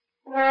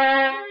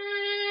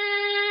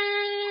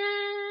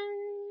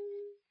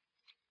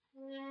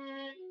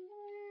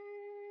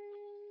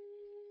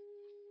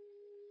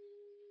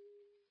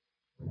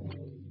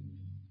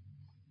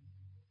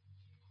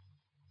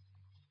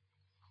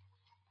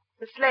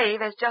 The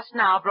slave has just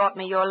now brought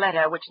me your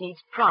letter, which needs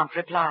prompt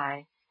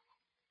reply.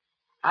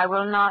 I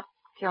will not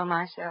kill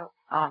myself,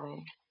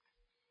 Ave.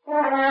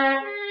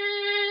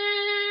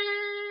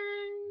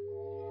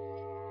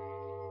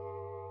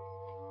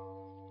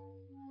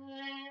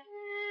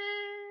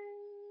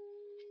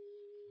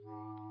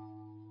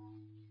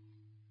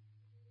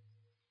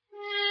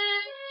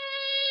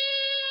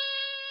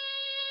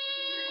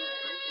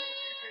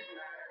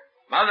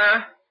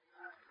 Mother!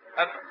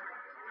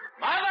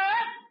 Mother!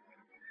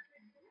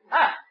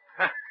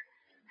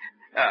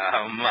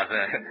 Oh,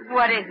 Mother.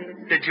 What is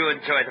it? Did you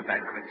enjoy the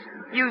banquet?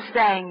 You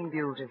sang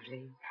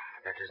beautifully.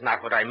 That is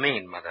not what I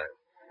mean, Mother.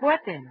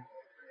 What then?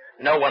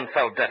 No one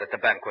fell dead at the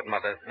banquet,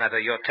 Mother. Neither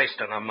your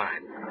taster nor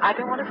mine. I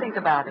don't want to think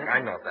about it. I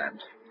know that.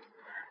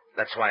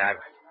 That's why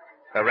I've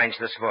arranged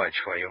this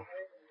voyage for you.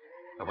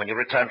 And when you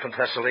return from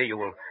Thessaly, you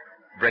will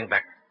bring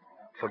back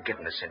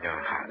forgiveness in your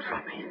heart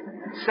for me.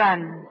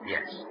 Son.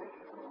 Yes.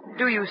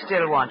 Do you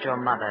still want your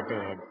mother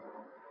dead?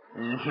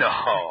 No.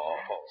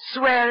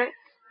 Swear it.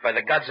 By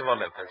the gods of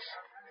Olympus.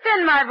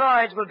 Then my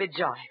voyage will be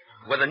joyful.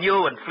 With a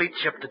new and fleet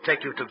ship to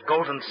take you to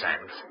golden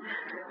sands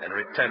and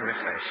return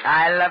refreshed.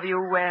 I love you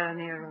well,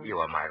 Nero. You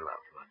are my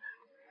love,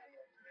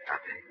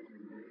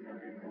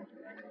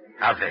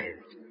 Mother.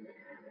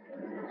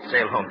 Ave.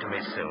 Sail home to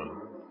me soon.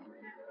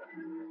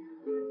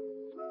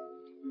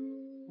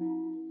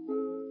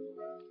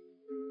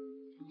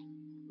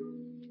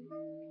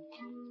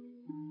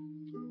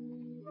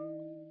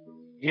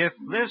 If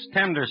this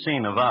tender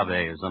scene of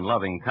Ave's and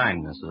loving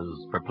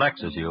kindnesses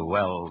perplexes you,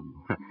 well,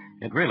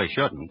 it really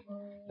shouldn't.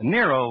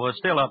 Nero was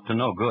still up to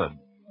no good.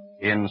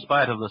 In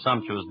spite of the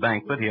sumptuous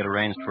banquet he had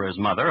arranged for his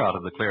mother out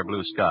of the clear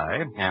blue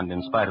sky, and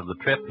in spite of the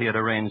trip he had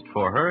arranged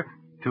for her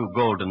to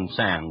golden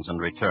sands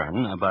and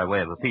return by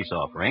way of a peace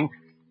offering,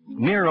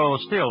 Nero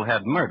still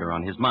had murder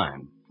on his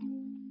mind.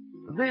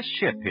 This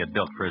ship he had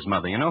built for his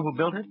mother, you know who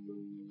built it?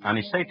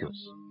 Anicetus.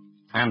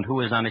 And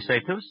who is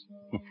Anicetus?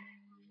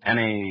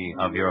 Any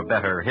of your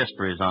better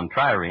histories on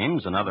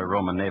triremes and other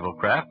Roman naval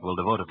craft will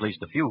devote at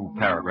least a few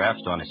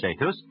paragraphs to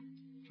Anicetus.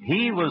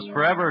 He was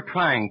forever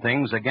trying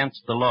things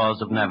against the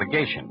laws of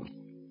navigation.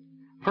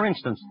 For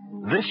instance,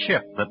 this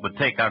ship that would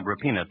take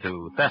Agrippina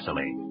to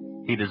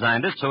Thessaly, he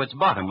designed it so its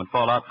bottom would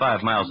fall out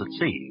 5 miles at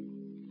sea.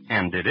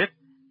 And did it?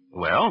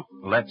 Well,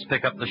 let's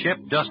pick up the ship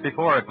just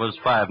before it was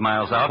 5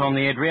 miles out on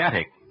the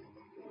Adriatic.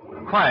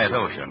 Quiet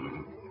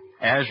ocean,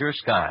 azure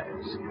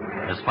skies,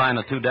 as fine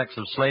a 2 decks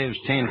of slaves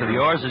chained to the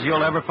oars as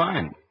you'll ever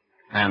find.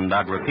 And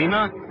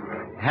Agrippina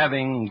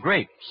having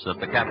grapes at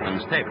the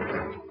captain's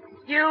table.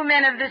 You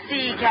men of the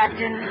sea,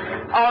 Captain.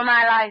 All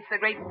my life, the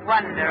great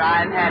wonder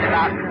I've had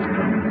about...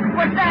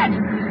 What's that?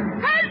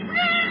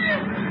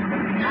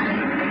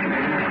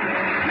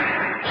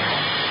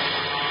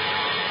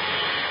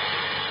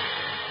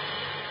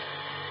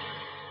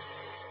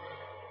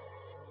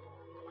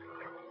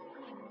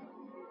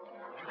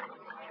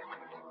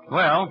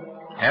 Well,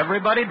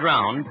 everybody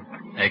drowned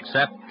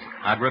except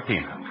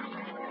Agrippina.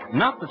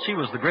 Not that she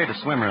was the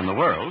greatest swimmer in the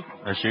world,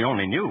 as she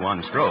only knew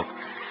 1 stroke,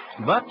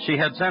 but she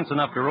had sense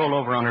enough to roll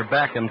over on her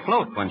back and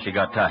float when she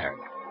got tired.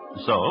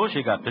 So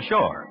she got to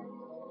shore.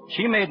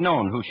 She made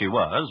known who she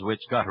was, which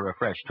got her a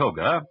fresh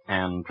toga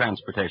and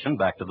transportation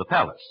back to the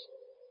palace.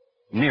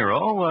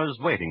 Nero was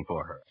waiting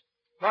for her.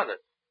 Mother,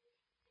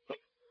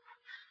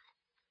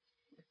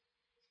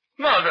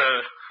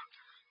 Mother!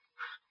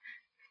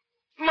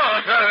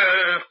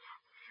 Mother!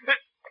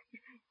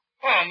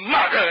 Oh,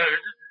 Mother!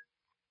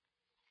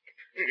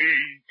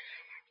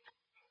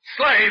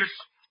 Slaves!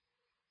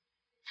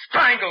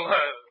 Strangle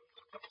her!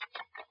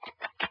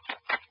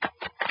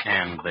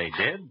 And they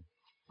did,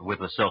 with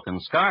a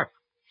silken scarf.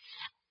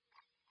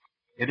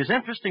 It is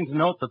interesting to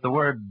note that the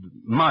word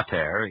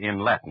mater in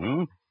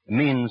Latin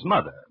means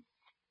mother.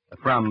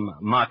 From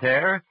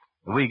mater,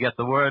 we get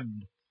the word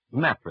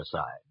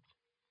matricide.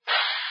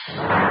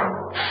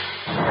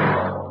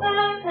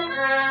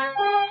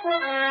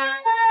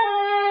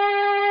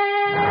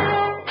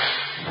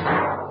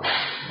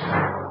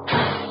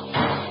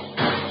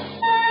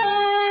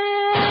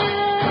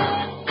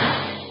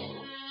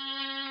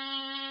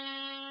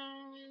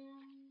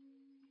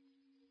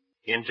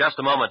 In just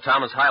a moment,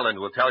 Thomas Hyland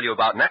will tell you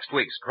about next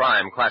week's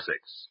Crime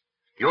Classics.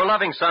 Your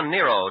loving son,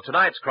 Nero,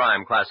 tonight's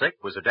Crime Classic,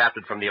 was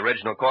adapted from the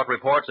original court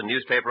reports and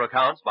newspaper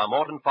accounts by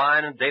Morton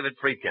Fine and David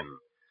Friedkin.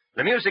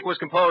 The music was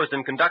composed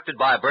and conducted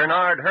by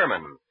Bernard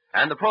Herrmann,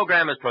 and the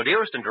program is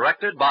produced and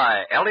directed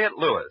by Elliott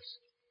Lewis.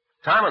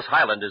 Thomas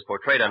Hyland is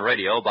portrayed on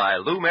radio by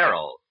Lou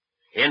Merrill.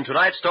 In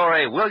tonight's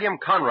story, William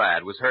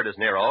Conrad was heard as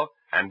Nero,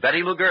 and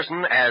Betty Lou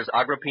Gerson as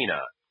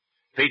Agrippina.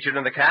 Featured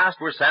in the cast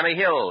were Sammy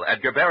Hill,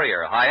 Edgar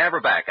Barrier, Hy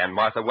Averback, and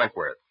Martha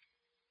Wentworth.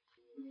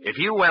 If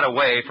you went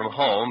away from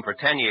home for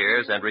 10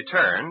 years and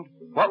returned,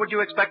 what would you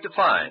expect to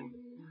find?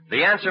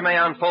 The answer may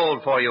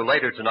unfold for you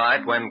later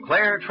tonight when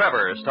Claire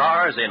Trevor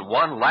stars in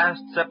One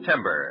Last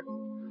September,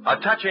 a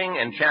touching,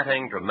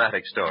 enchanting,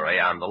 dramatic story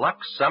on the Lux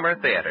Summer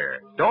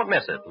Theater. Don't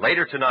miss it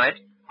later tonight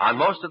on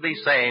most of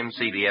these same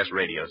CBS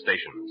radio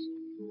stations.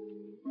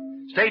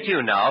 Stay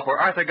tuned now for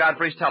Arthur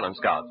Godfrey's Talent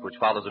Scouts, which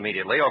follows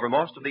immediately over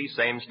most of these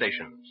same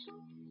stations.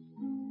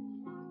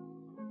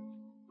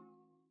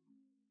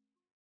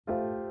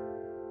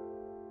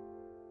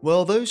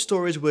 Well, those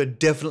stories were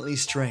definitely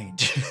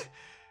strange.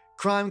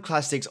 Crime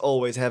classics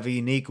always have a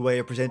unique way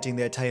of presenting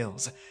their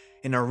tales,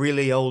 in a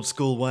really old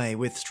school way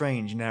with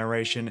strange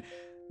narration.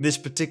 This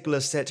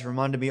particular set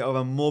reminded me of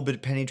a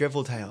morbid penny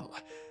dreadful tale,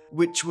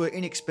 which were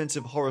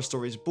inexpensive horror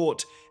stories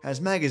bought as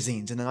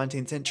magazines in the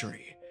 19th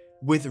century,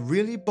 with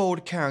really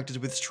bold characters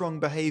with strong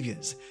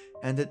behaviors,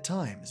 and at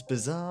times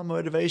bizarre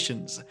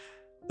motivations.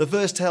 The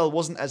first tale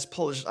wasn't as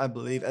polished, I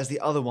believe, as the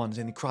other ones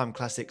in crime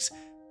classics,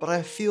 but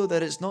I feel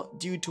that it's not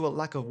due to a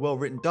lack of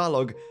well-written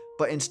dialogue,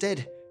 but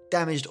instead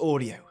damaged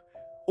audio.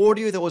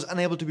 Audio that was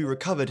unable to be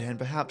recovered and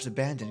perhaps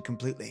abandoned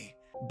completely.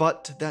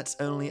 But that's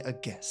only a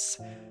guess.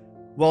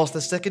 Whilst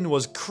the second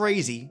was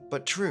crazy,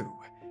 but true.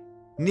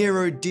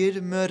 Nero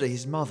did murder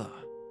his mother,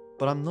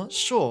 but I'm not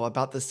sure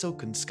about the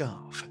silken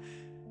scarf.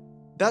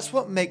 That's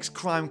what makes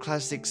crime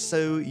classics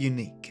so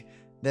unique.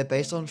 They're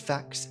based on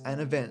facts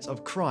and events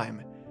of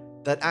crime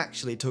that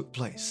actually took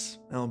place,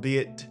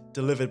 albeit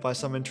delivered by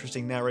some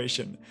interesting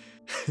narration.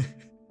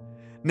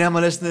 Now,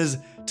 my listeners,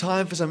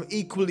 time for some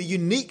equally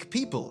unique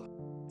people.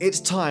 It's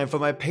time for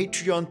my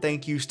Patreon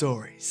thank you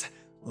stories.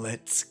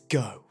 Let's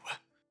go.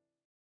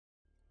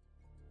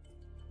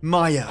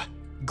 Maya,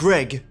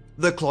 Greg,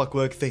 the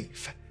Clockwork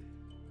Thief.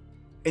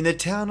 In the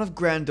town of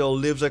Grandel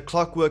lives a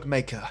clockwork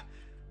maker,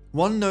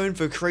 one known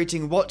for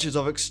creating watches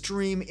of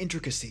extreme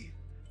intricacy.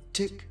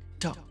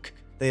 Tick-tock,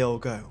 they all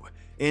go,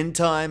 in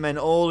time and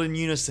all in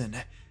unison.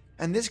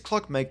 And this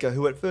clockmaker,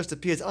 who at first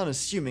appears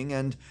unassuming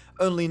and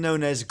only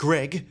known as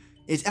Greg,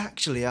 is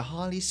actually a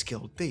highly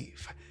skilled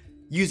thief,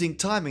 using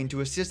timing to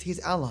assist his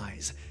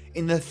allies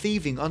in the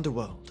thieving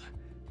underworld,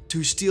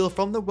 to steal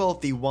from the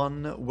wealthy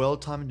one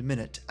well-timed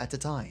minute at a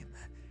time.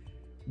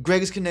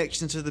 Greg's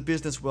connections to the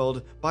business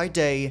world by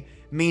day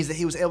means that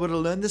he was able to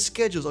learn the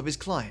schedules of his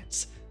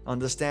clients,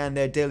 understand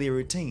their daily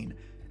routine,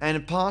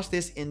 and pass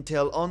this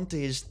intel on to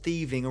his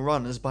thieving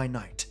runners by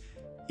night.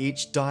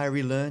 Each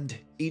diary learned,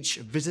 each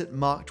visit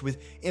marked with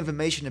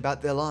information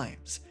about their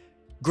lives.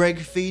 Greg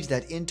feeds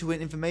that into an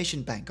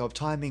information bank of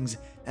timings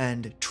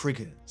and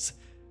triggers,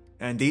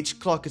 and each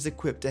clock is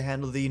equipped to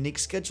handle the unique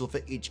schedule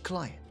for each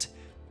client.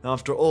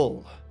 After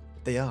all,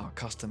 they are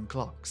custom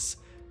clocks.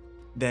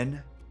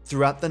 Then,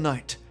 throughout the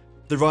night,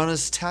 the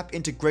runners tap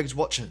into Greg's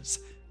watches,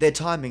 their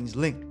timings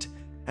linked,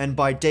 and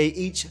by day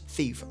each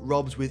thief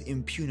robs with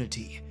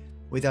impunity,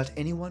 without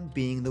anyone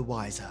being the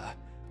wiser.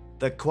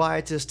 The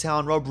quietest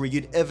town robbery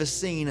you'd ever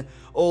seen,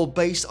 all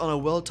based on a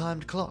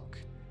well-timed clock.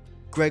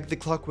 Greg the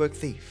Clockwork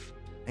Thief,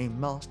 a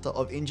master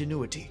of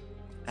ingenuity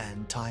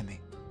and timing.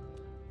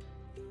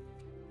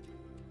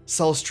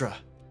 Solstra,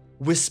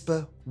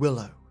 Whisper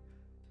Willow.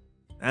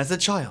 As a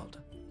child,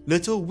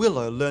 little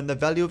Willow learned the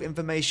value of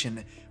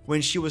information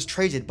when she was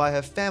traded by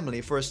her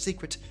family for a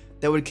secret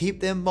that would keep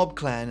their mob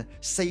clan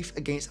safe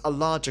against a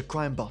larger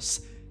crime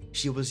boss.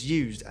 She was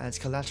used as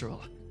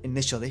collateral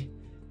initially,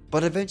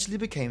 but eventually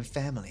became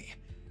family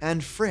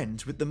and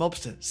friends with the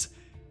mobsters.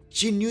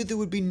 She knew there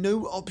would be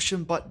no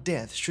option but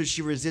death should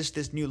she resist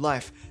this new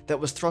life that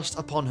was thrust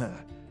upon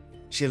her.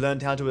 She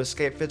learned how to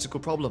escape physical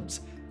problems,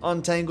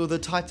 untangle the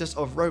tightest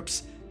of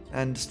ropes,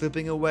 and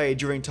slipping away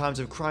during times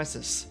of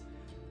crisis.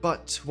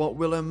 But what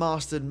Willow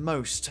mastered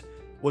most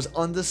was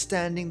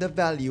understanding the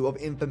value of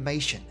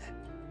information.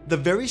 The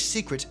very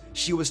secret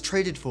she was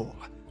traded for,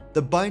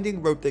 the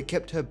binding rope that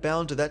kept her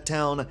bound to that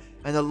town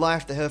and the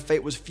life that her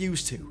fate was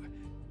fused to,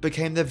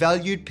 became the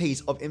valued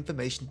piece of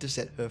information to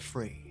set her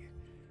free.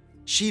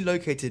 She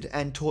located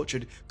and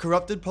tortured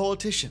corrupted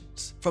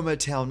politicians from her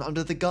town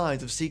under the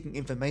guise of seeking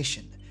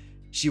information.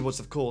 She was,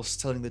 of course,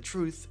 telling the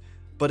truth,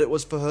 but it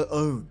was for her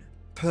own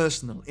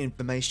personal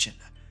information.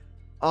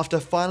 After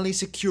finally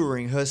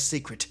securing her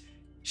secret,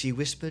 she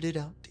whispered it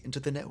out into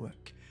the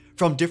network,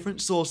 from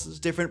different sources,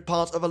 different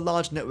parts of a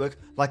large network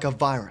like a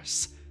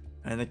virus,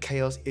 and the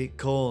chaos it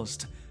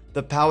caused,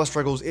 the power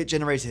struggles it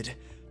generated,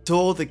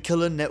 tore the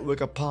killer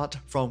network apart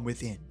from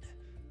within.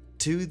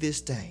 To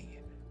this day,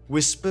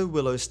 Whisper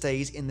Willow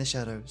stays in the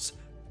shadows,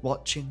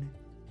 watching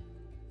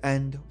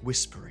and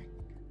whispering.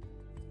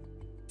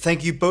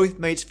 Thank you both,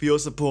 mates, for your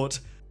support.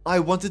 I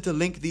wanted to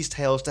link these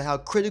tales to how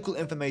critical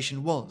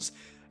information was.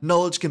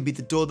 Knowledge can be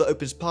the door that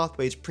opens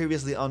pathways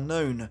previously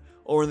unknown,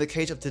 or in the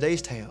case of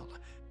today's tale,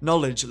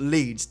 knowledge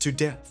leads to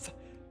death.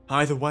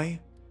 Either way,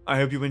 I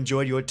hope you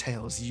enjoyed your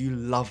tales, you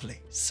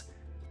lovelies.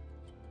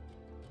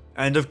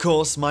 And of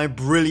course, my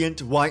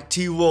brilliant white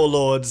tea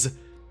warlords.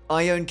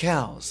 I own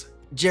cows.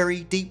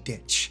 Jerry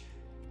Deepditch.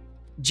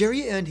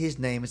 Jerry earned his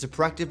name as a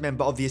proactive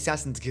member of the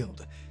Assassin's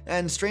Guild,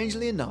 and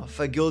strangely enough,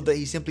 a guild that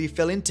he simply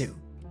fell into,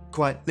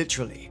 quite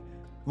literally.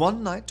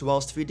 One night,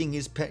 whilst feeding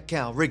his pet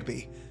cow,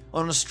 Rigby,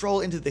 on a stroll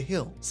into the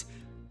hills,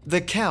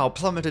 the cow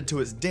plummeted to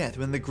its death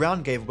when the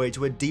ground gave way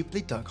to a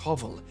deeply dug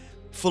hovel,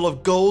 full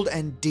of gold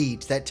and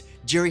deeds that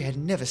Jerry had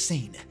never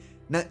seen.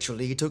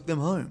 Naturally, he took them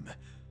home,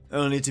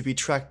 only to be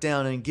tracked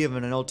down and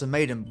given an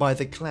ultimatum by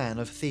the clan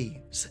of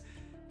thieves.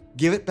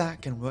 Give it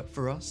back and work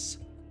for us,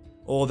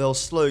 or they'll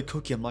slow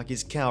cook him like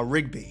his cow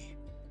Rigby.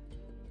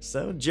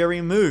 So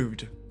Jerry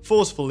moved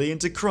forcefully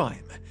into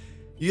crime.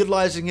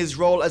 Utilizing his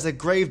role as a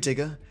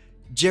gravedigger,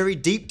 Jerry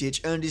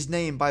Deepditch earned his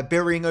name by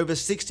burying over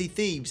 60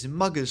 thieves,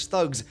 muggers,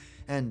 thugs,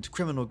 and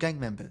criminal gang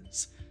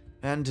members.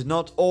 And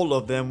not all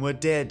of them were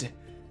dead,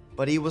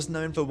 but he was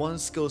known for one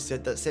skill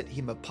set that set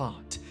him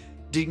apart,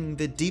 digging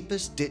the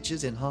deepest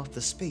ditches in half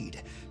the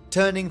speed,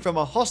 turning from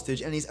a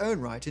hostage in his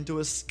own right into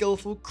a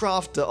skillful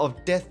crafter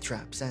of death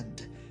traps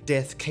and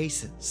death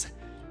cases.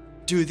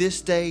 To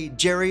this day,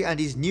 Jerry and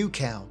his new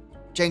cow,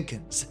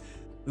 Jenkins,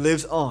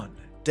 lives on,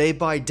 day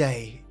by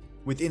day,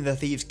 within the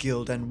Thieves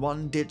Guild and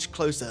one ditch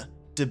closer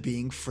to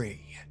being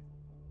free.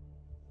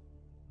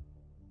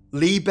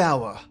 Lee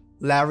Bauer,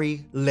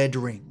 Larry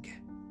Ledring.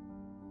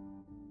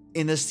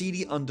 In the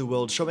seedy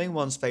underworld, showing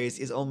one's face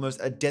is almost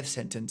a death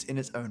sentence in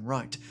its own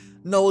right.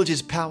 Knowledge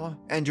is power,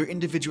 and your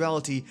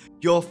individuality,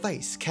 your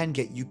face, can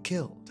get you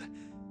killed.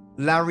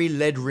 Larry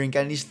Ledring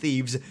and his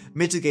thieves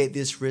mitigate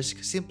this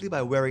risk simply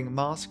by wearing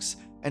masks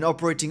and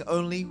operating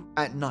only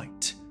at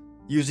night,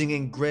 using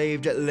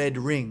engraved lead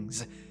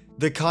rings,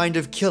 the kind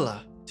of killer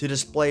to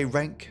display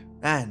rank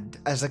and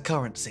as a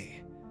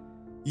currency.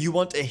 You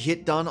want a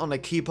hit done on a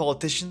key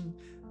politician?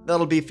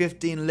 That'll be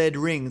 15 lead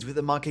rings with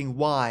the marking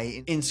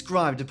Y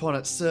inscribed upon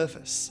its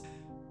surface.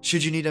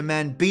 Should you need a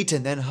man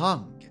beaten then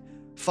hung,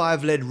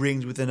 5 lead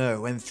rings with an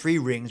O and 3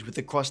 rings with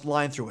a crossed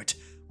line through it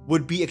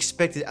would be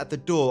expected at the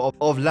door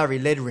of Larry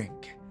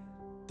Ledring.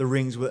 The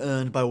rings were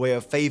earned by way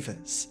of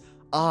favors,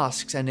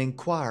 asks and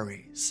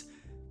inquiries,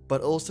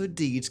 but also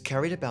deeds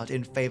carried about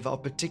in favor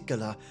of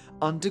particular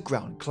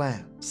underground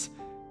clans.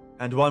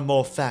 And one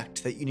more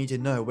fact that you need to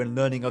know when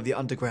learning of the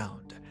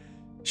underground.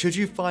 Should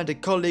you find a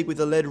colleague with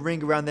a lead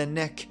ring around their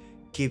neck,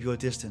 keep your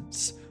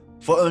distance,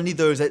 for only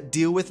those that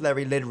deal with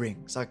Larry lead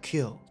rings are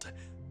killed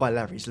by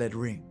Larry's lead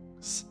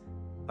rings.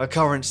 A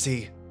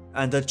currency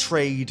and a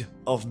trade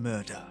of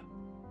murder.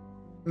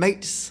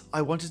 Mates,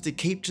 I wanted to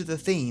keep to the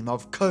theme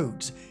of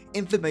codes,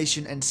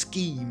 information and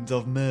schemes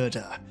of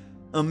murder,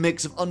 a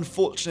mix of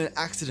unfortunate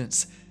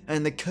accidents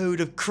and the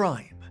code of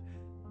crime.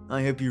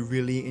 I hope you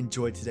really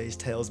enjoyed today's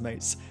tales,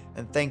 mates,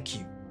 and thank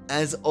you,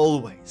 as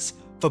always,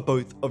 for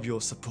both of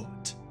your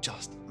support.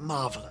 Just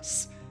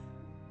marvelous.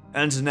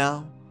 And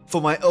now,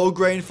 for my Earl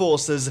Grey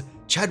enforcers,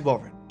 Chad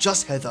Warren,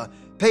 Just Heather,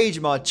 Paige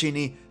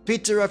Marcini,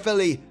 Peter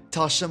Raffelli,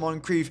 Tasha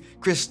Moncrief,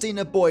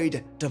 Christina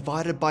Boyd,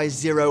 Divided by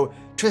Zero,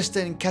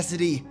 Tristan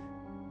Cassidy,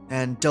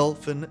 and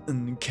Dolphin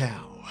and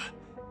Cow.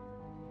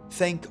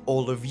 Thank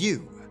all of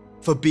you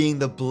for being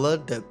the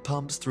blood that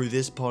pumps through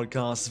this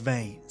podcast's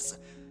veins.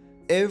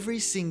 Every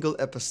single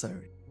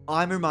episode,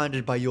 I'm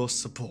reminded by your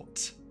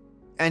support.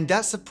 And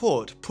that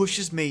support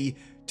pushes me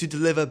to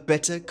deliver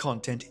better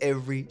content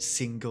every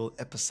single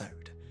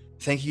episode.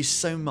 Thank you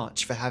so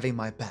much for having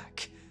my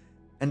back.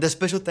 And a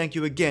special thank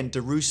you again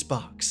to Rue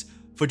Sparks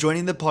for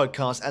joining the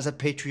podcast as a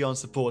Patreon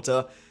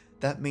supporter.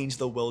 That means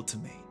the world to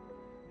me.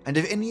 And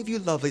if any of you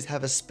lovelies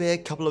have a spare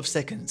couple of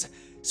seconds,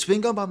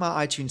 swing on by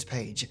my iTunes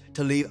page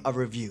to leave a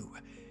review.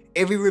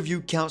 Every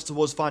review counts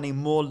towards finding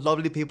more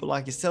lovely people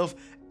like yourself,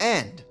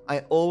 and I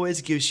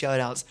always give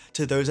shoutouts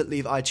to those that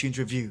leave iTunes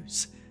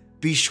reviews.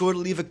 Be sure to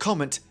leave a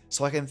comment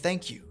so I can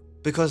thank you,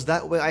 because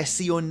that way I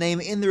see your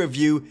name in the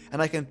review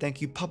and I can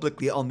thank you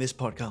publicly on this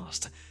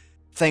podcast.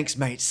 Thanks,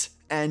 mates,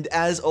 and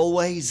as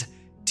always,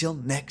 Until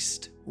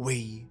next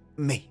we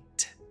meet.